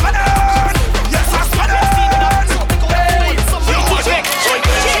money's spending. Yes, I'm spending.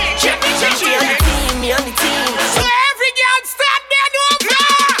 Me on the team. So every girl stand there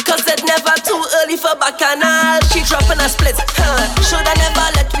over. Cause it's never too early for bacchanal. She dropping a split, shoulda never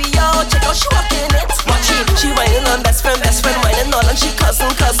let me out. Check out she walking it. Watch it, she whining on best friend whining all. And she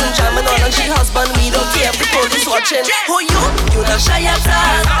cousin, jamming all. And she husband, we don't care if the police watching. Who you? You not shy at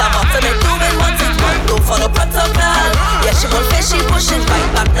all. The bottom is doing what it want, don't follow protocol. Yeah, she won't face, she pushing right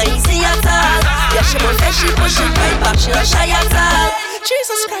back, not easy at all. Yeah, she won't face, she pushing right back, she not shy at all.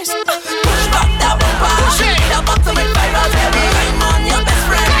 Jesus Christ, push back that bumper. The bottom is viral, baby. I'm on your best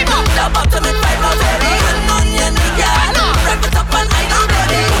friend. The bottom is viral, baby. I'm on your nigga. Rev it up and I know,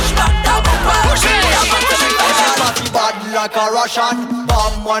 baby. Push back that bumper. The bottom is viral. Party bad like a Russian.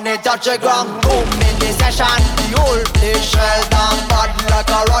 Bomb when it touch the ground. Boom in the session. The whole place shell down. Bad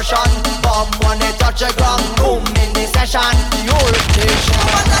like a Russian. Bomb when it touch the ground. Boom in the session. The whole place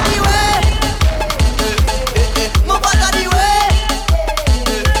shell down. Move out of the way.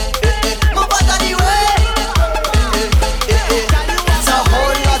 Move out of the way.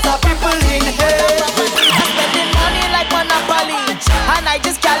 And I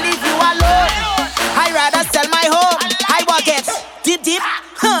just can't leave you alone. I rather sell my home. I want it deep,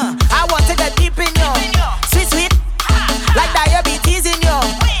 I want to get deep in you. Sweet, like diabetes in you.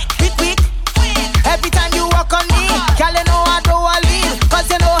 Quick. Every time you walk on me, girl, you know I don't want leave. Cause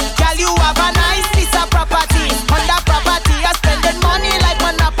you know, girl, you have a nice piece of property. On that property, you're spending money like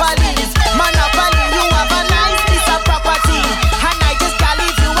Monopoly. You have a nice piece of property. And I just can't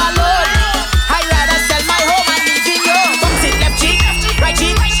leave you alone. I rather sell my home and leave in you. Bounce it left cheek, right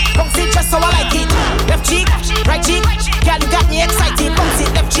cheek. Bounce it just so I like it. Left cheek, right cheek. Girl, you got me excited. Bounce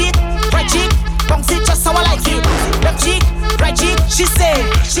it left cheek, right cheek. Bounce it just so I like it. Left cheek, right cheek. She said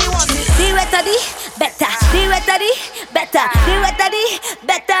she wants it. The wetter the better. The wetter the better. The wetter the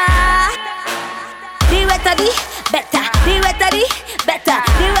better. The wetter the better. The wetter the better.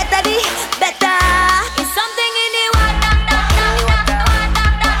 The wetter the better. It's something in the water.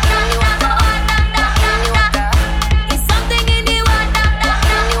 It's something in the water.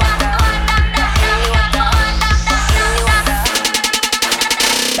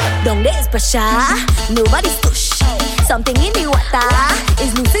 Down there is pressure, nobody's push. Something in the water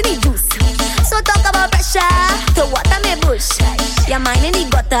is loose in the juice. So talk about pressure to water me bush. Your mind in the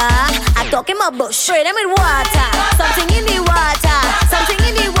gutter, I talk in my bush. Spray them with water. Something in the water. Something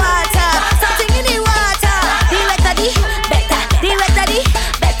in the water. Something in the water. The wetter the better. The wetter the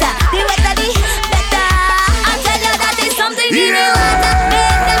better. The wetter the better. I tell you that is something in the water.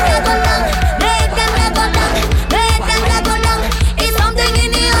 Make them go down. Make them go down. Make them go down. It's something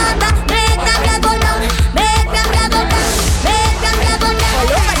in the water. Make them go down. Make them go down. Make them go down.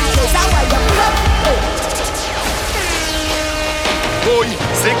 All over the place, I want you to Boy,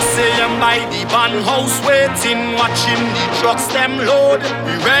 6 a.m. by the van house waiting, watching the trucks them load.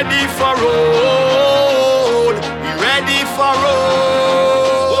 We ready for road. We ready for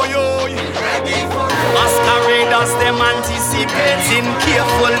road. Ready for road. Masqueraders them anticipating,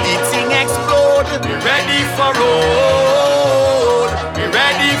 careful the thing explode. We ready for road. We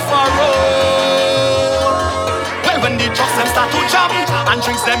ready for road. Well, when the trucks them start to jam and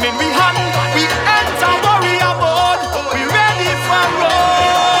drinks them in we hand, we enter warrior mode. We ready for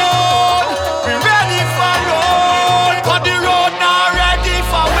road. We ready for road. But the road not ready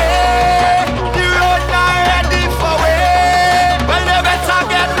for way. The road not ready for way. Well, they better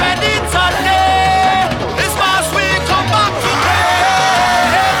get ready today. This past week come back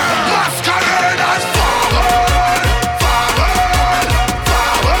today. Masqueraders forward, forward,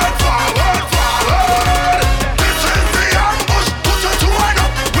 forward, forward, forward. This is the ambush. Put your two hand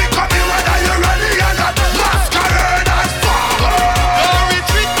up. We come here whether you're ready or not. Masqueraders forward. No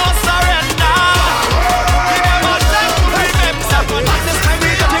retreat, no surrender. We never take to remember. But this time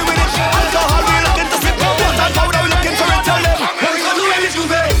we dirty with it. Alcohol we looking to sip. Water powder we looking for it. Tell them what we gonna do when it's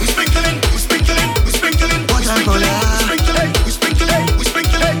Juve. We sprinkling, we sprinkling, we sprinkling, we sprinkling, we sprinkling, we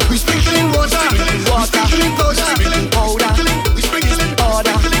sprinkling, we sprinkling water, we sprinkling powder, we sprinkling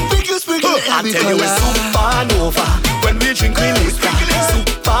powder. I tell you it's supernova when we drink we liquor.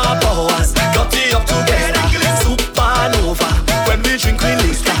 Superpowers got it up together. Supernova when we drink we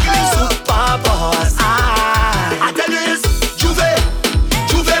liquor. Superpowers. I tell you it's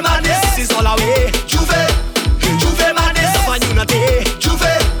Juve madness. This is all our way. Juve madness. Love and unity.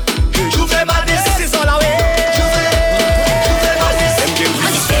 Juve madness. This is all our way. Juve madness. Them give we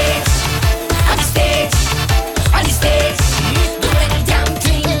on the stage, on the stage. Do any damn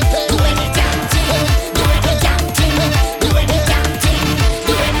thing, do any damn thing, do any damn thing, do any damn thing,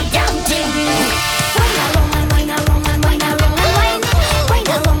 do any damn thing. Wine along and wine along and wine along and wine. Wine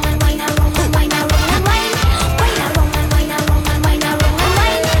along and wine along and wine along and wine. Wine along and wine along and wine along and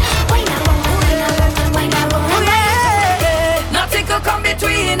wine. Wine along and wine along and wine along and wine. Nothing could come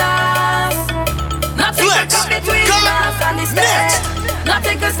between us. Nothing could come between us and this next.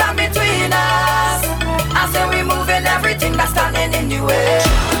 Nothing could stand between us. I say we moving everything that's standing in the way.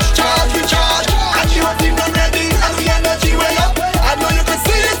 Charge, and you have been ready, and the energy way up.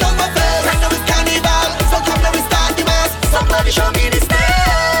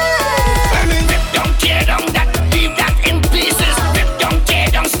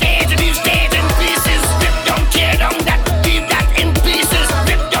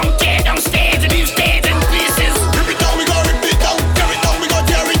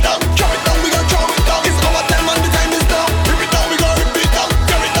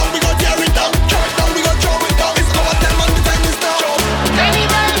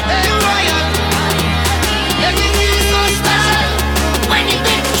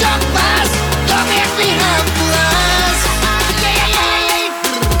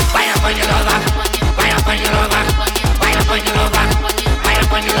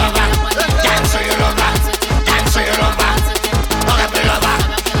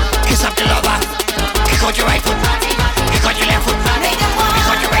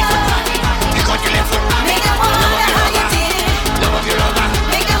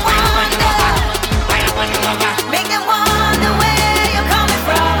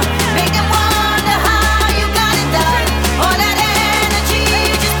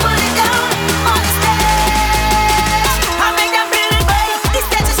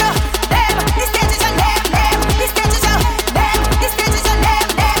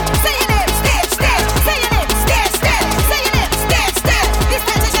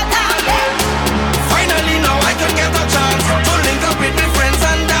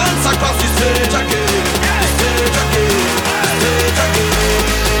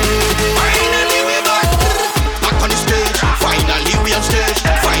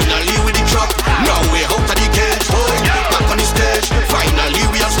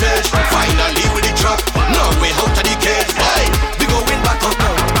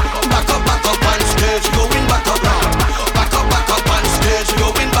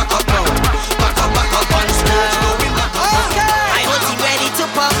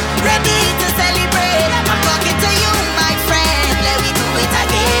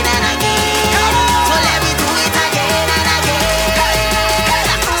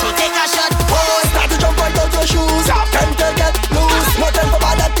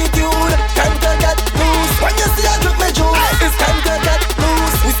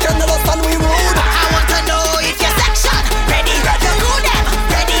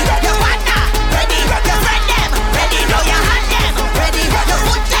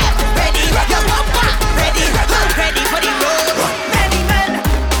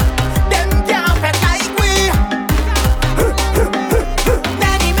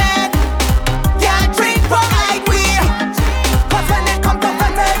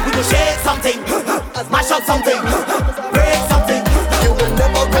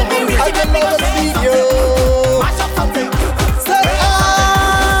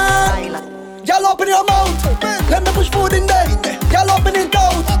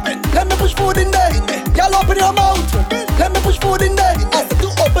 push food in there. Y'all open your mouth. Let me push food in there. I said to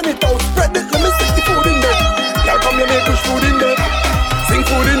open it out. Spread it. Let me stick the food in there. Y'all come let me push food in there. Sing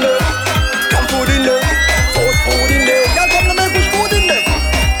food in there. Come food in there. Force food in there. Y'all come let me push food in there.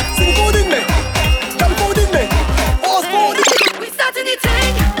 Sing food in there. Come food in there. Force food in there. We starting the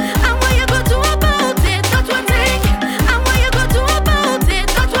thing. And what you gonna do about it? That's one thing. And what you gonna do about it?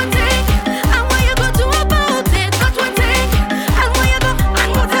 That's one thing. And what you gonna do about it? That's one thing. And what you gonna and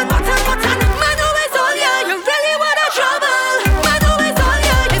what and what and what and man always all ya. You really wanna trouble. Man always all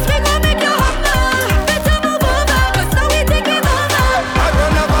ya. It's big gonna make you humble. Better move over, 'cause now we taking over. I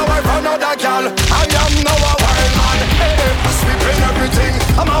will never wife another girl. I am now a wild man. I sleep in everything.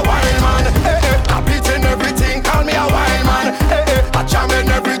 I'm a wild man. I beat in everything. Call me a wild man. I jam in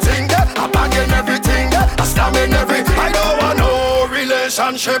everything. I bang in everything. I slam in everything. I don't want no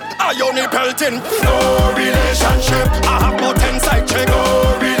relationship. I only pelting. No relationship. I have no 10 side chick. No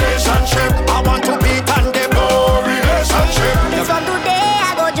relationship. I want to beat and give no relationship. From today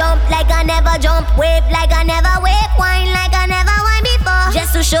I go jump like I never jump, wave like I never wave, wine like I never wine before.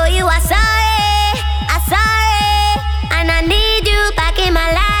 Just to show you I'm sorry, and I need you back in my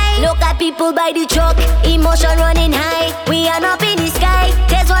life. Look at people by the truck, emotion running high. We are up in the sky,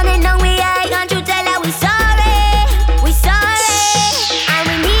 there's one and down we high. Can't you tell that we sorry, and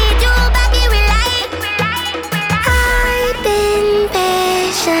we need you back in my life. I've been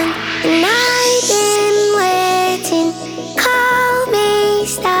patient and I've been waiting. Call me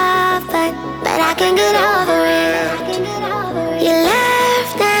stubborn, but I can get over it. You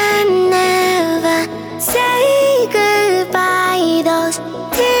left and never say goodbye. Those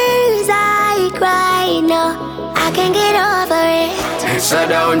tears I cried, no, I can get over it. So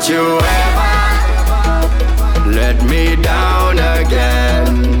don't you ever let me down again,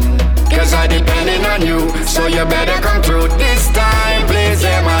 'cause I depending on you. So you better come through this time. Please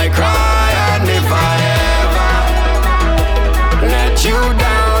hear my cry. And if I ever let you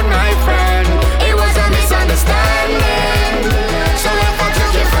down, my friend, it was a misunderstanding. So if I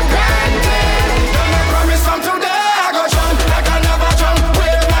took you for granted, then I promise from today I go jump like I never jump,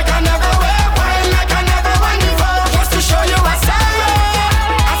 wave like I never wave, wine like I never wine before, just to show you I'm sorry,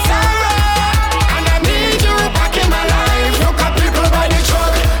 and I need you back in my life. Look at people by the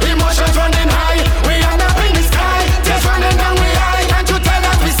truck, emotions running high. We end up in the sky, tears running down we high. Can't you tell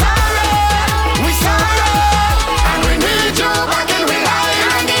that we sorry, and we need you back in we life.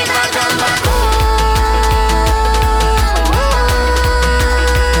 I need my girl back.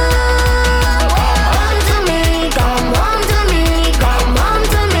 Come home to me, come home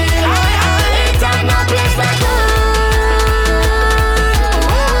to me. It's on a place like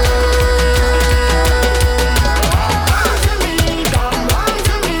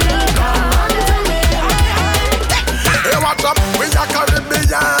Hey, what's up? We are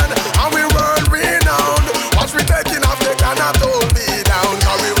Caribbean and we world renowned. Once we taking off, they cannot hold me down.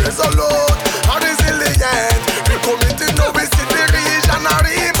 'Cause we resolute and resilient. We committed, no we see the region a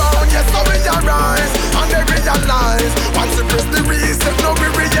rebound. Yes, so we arise and they realize. Once we press the reset, now we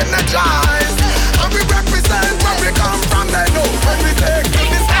re-energize. And we represent where we come from. They know when we take to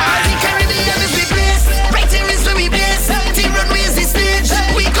the sky. The Caribbean is the place. Right here is where we base. Team runway is the stage.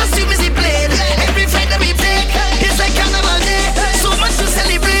 We costume is the blade. Every flight that we take is like carnival day. So much to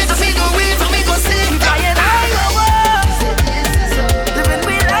celebrate. We go wave and we go stay. Flying high over, living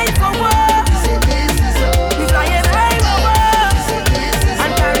we life for war. We flying high over,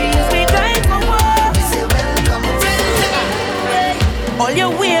 and Paris we drive for war. All you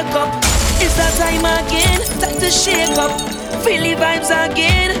wake up, it's that time again. Time to shake up, feel the vibes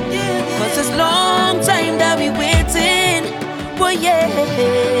again. 'Cause it's long time that we waiting. Well, yeah.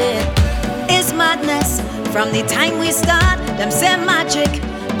 It's madness from the time we start. Them say magic,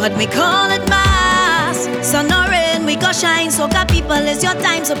 but we call it mass. Sun or rain, we go shine. Soca people, it's your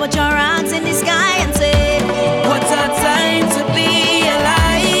time. So put your hands in the sky and say, what a time to be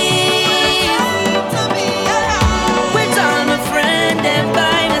alive. With all my friends them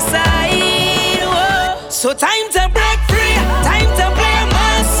by my side. Whoa. So time to break free, time to play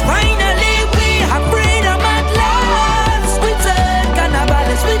mass. Finally we have freedom at last. Return, carnival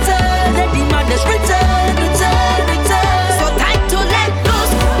is return, let the madness return. so time to let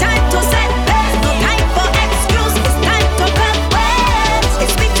loose, time to set pace. No time for excuse, it's time to cut waves.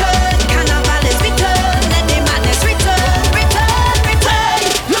 It's return, carnival is return, let the madness return.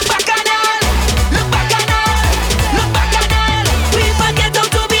 Look back at all, look back at all, look back at all. We forget how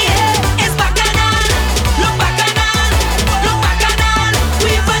to behave. It's back at all, look back at all.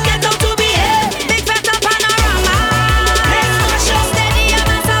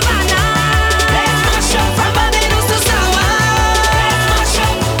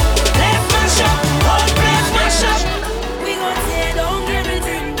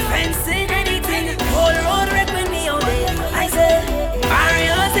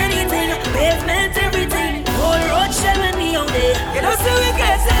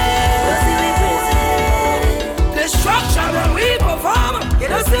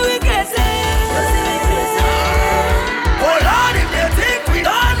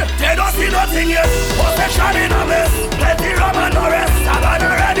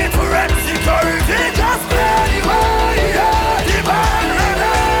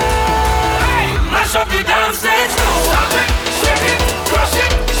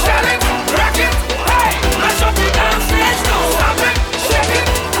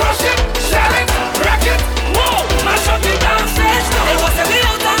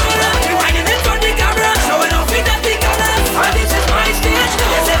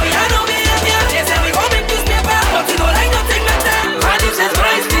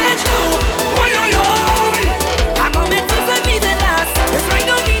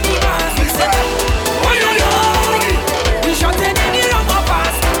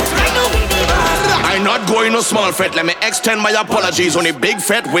 small fret. Let me extend my apologies. Only big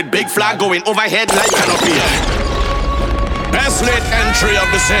fret with big flag going overhead like canopy. Best late entry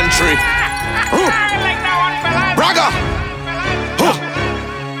of the century. Braga.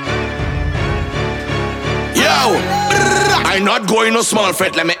 Yo. I'm not going no small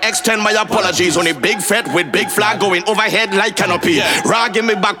fret. Let me extend my apologies. Only big fret with big flag going overhead like canopy. Rag in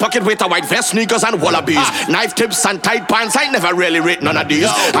my back pocket with a white vest, sneakers and wallabies. Knife tips and tight pants. I never really rate none of these.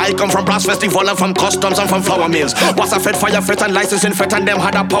 I come from brass festival and from customs and from flour mills. Was a fed fire fret and licensing fret and them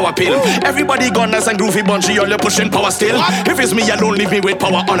had a power pill. Everybody gone nice and groovy bunchy, all you pushing power still. If it's me, you don't leave me with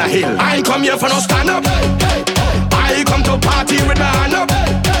power on a hill. I ain't come here for no stand up. I come to party with my hand up.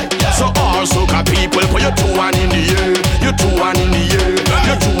 So all soca people, put your 2-1 in the air. You 2-1 in the air.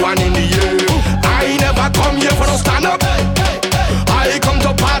 You 2-1 in the air. I never come here for no stand up. I come to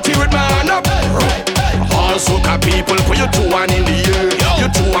party with my hand up. All soca people, put your 2-1 in the air. You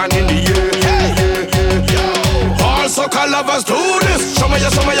 2-1 in the air. All soca lovers do this. Show me your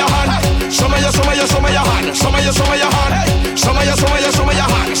hand. Show me your hand. Show me your hand. Show me your hand. Show me your hand. Show me your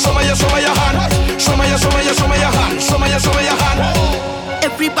hand. Show me your hand.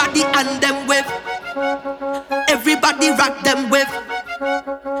 Everybody and them with. Everybody rock them with.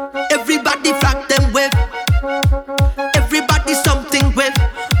 Everybody flock them with. Everybody something with.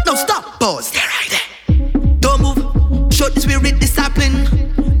 No stop, pause. Stay right there. Don't move. Show the spirit discipline.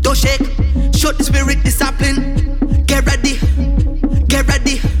 Don't shake. Show the spirit discipline. Get ready. Get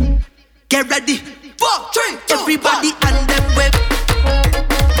ready. Get ready. 4, 3, 2, everybody 1. And them with.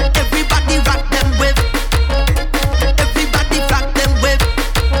 Everybody rock them with. Everybody flock them with.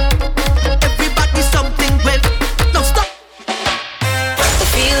 Everybody something with. No stop.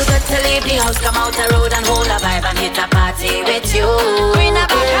 Feel good to leave the house, come out the road and hold a vibe and hit a party with you. Bring a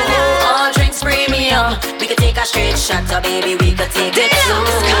bacchanal. All drinks premium. We could take a straight shot, so baby, we could take it slow.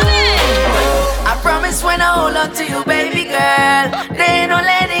 I promise when I hold on to you, baby girl, they ain't no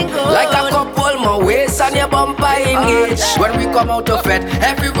letting go. Like a couple more waist and your bumper engage. When we come out of it,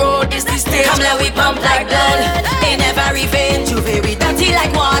 every road is the stage. Come let we pump like blood. In every vein, you very dirty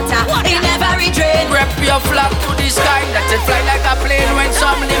like water. In every drain, rep your flag to the sky. Let it fly like a plane when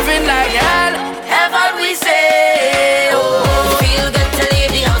some living like hell. Heaven we say, oh. Feel good to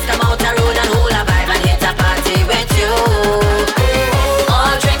leave the house, come out the road and hold a vibe and hit a party with you.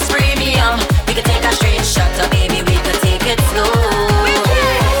 All drinks premium, we could take a straight shot, so baby we could take it slow.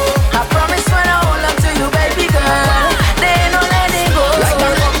 I promise when I hold on to you, baby girl, they ain't no letting go. Like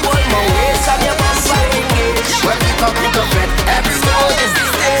a couple more waist and your bumper engage. When we come out of it, every road is the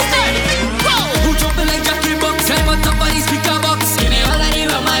stage. Who jumping like Jackie Box? I'm on top of the speaker box. Give me all of the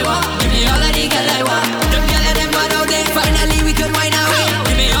rum I want. Give me all of the girl I want. Them girl and them bad out there. Finally we can wine away.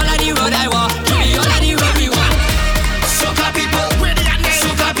 Give me all of the road I want. Give me all of the road we want. Soca people,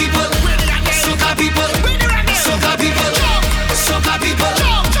 soca people, soca people, soca people, soca people,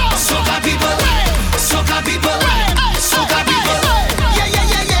 soca people, soca people, soca people. Yeah, yeah,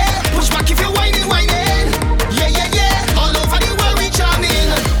 yeah, yeah. Push back if you're whining, whining. Yeah, yeah, yeah. All over the world we jamming.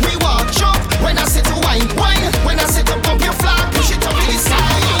 We walk jump when I say to wine, wine. When I say to pump your flag, push it up to the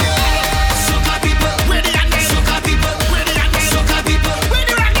side. Soca people, soca people, soca people,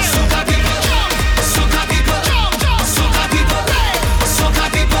 soca people, soca people, soca people, soca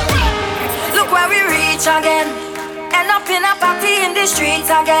people. Look where we reach again. End up in a party in the streets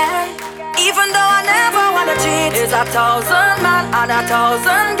again. Even though I never wanna cheat, it's 1,000 man and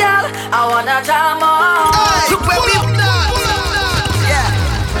 1,000 girl. I wanna jam on. Look where we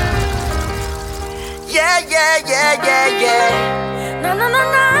yeah, yeah, yeah, yeah, yeah. Na na na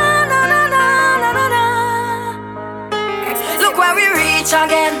na na na na na na. Look where we reach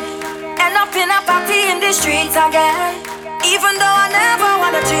again. End up in a party in the streets again. Even though I never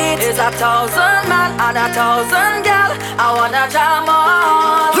wanna cheat, it's 1,000 man and 1,000 girl. I wanna jam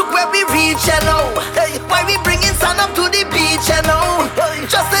on. Look where we reach, you know. Why we bringing sun up to the beach, you know.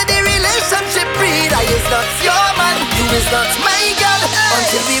 Just let the relationship breathe. I is not your man, you is not my girl.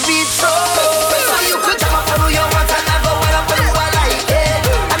 Until we reach home. So you could jump up and do your want and never want up and do I like it.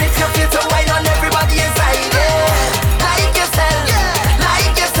 And if you feel to wine on everybody inside it. Like yourself,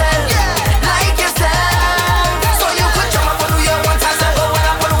 like yourself, like yourself. So you could jump up and do your want and never want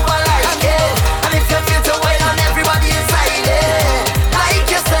up and do I like it. And if you feel to wine on everybody inside it. Like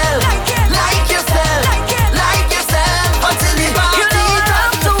yourself, like yourself, like yourself. Until the party you know I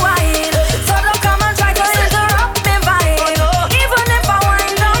love to wine, so don't come and try to interrupt me vibe.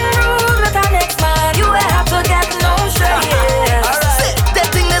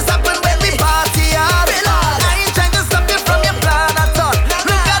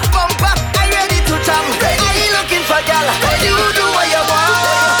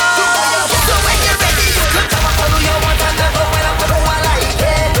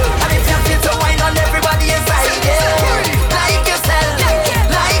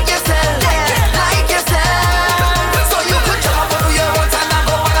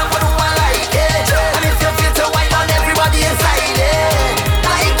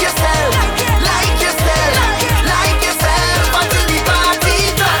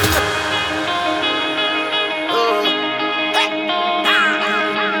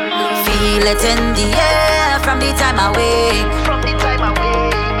 it in the air from the time I wake.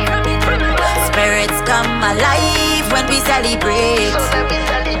 Spirits come alive when we celebrate.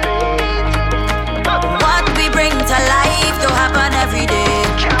 What we bring to life don't happen every day.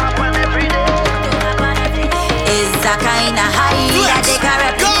 Is a kind of high that they can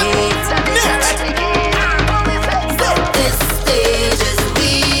replicate. This stage is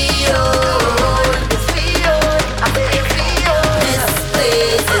real. This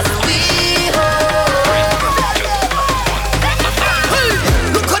place is real.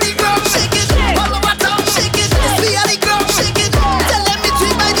 Look how the ground shake it, all over town shake it. We are the ground shake it. Tell them it's we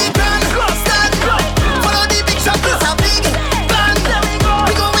by the ground. Stand, follow the big shot, it's a big bang.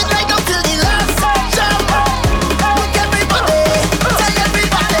 We going right up till the last jump. Look everybody, tell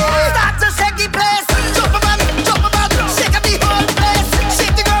everybody. Start to shake the place. Jump about, shake up the whole place.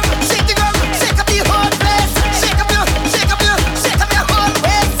 Shake the ground, shake the ground, shake up the whole place. Shake up your whole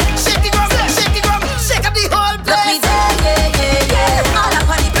waist. Shake the ground, shake up the whole Look me place. there, yeah. All up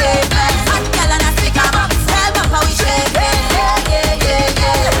on the pavement. Hot girl and a speaker box. Tell them how we shake it.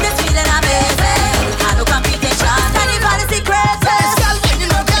 Yeah. This feeling amazing. Had no competition. Anybody see crazy? This girl when you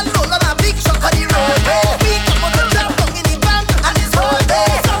know girl roll on a big truck on the roadway. We come out to jump down in the van and this whole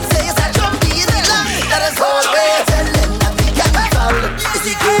day. Some say it's a jump easy long, that is whole way. Tell them that we can fall. It's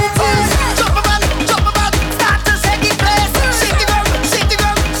the greatest. Jump about, start to shake the place. Shake the ground,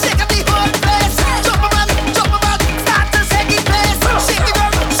 shake up the whole place. Jump about, start to shake the place. Shake the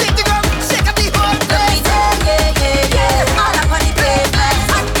ground, shake up the whole place. Yeah. All up on the pavement.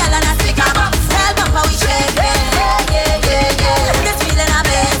 Hot girl and a speaker box. Tell them how we shake it. Yeah. This feeling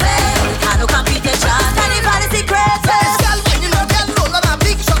amazing. Had no competition. Anybody see crazy? This girl when you know girl roll on a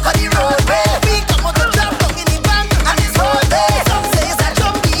big truck on the roadway. We come out to jump down in the van and this whole day. Some say it's a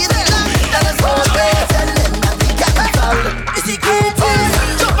jump easy long, that is whole way. Tell them that we can fall. It's the greatest.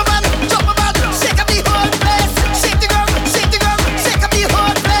 Jump about, shake up the whole place. Shake the ground, shake up the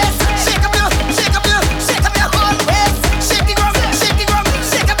whole place. Shake up your whole waist. Shake the ground,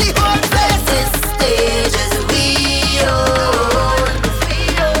 shake up the whole place. This stage is real.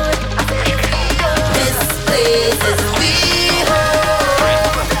 This place is real.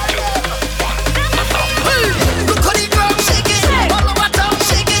 Look how the ground shake it, all over town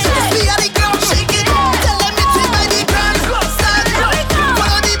shake it. We are the ground shake it. Tell them it's we by the ground. Stand,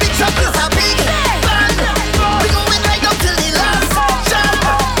 follow the big shot, it's a big bang. We going right up till the last jump.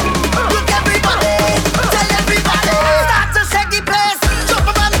 Look everybody, tell everybody. Start to shake the place. Jump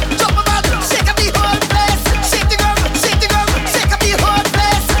about, shake up the whole place. Shake the ground, shake up the whole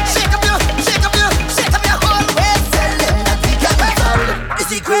place. Shake up your whole waist. Tell them that we can fall. It's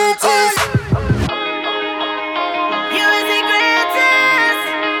the greatest. You is the greatest.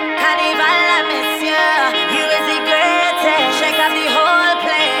 Carnival, I miss you. You is the greatest. Shake up the whole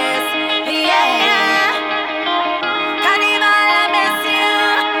place. Yeah. Carnival, I miss you.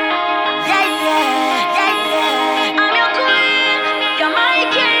 Yeah. I'm your queen. You're my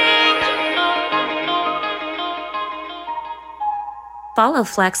king. Follow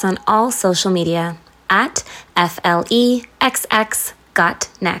Flexx on all social media at FLEXX.next.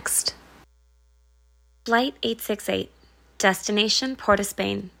 Flight 868, Destination Port of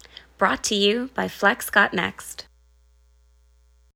Spain. Brought to you by Flexx.next.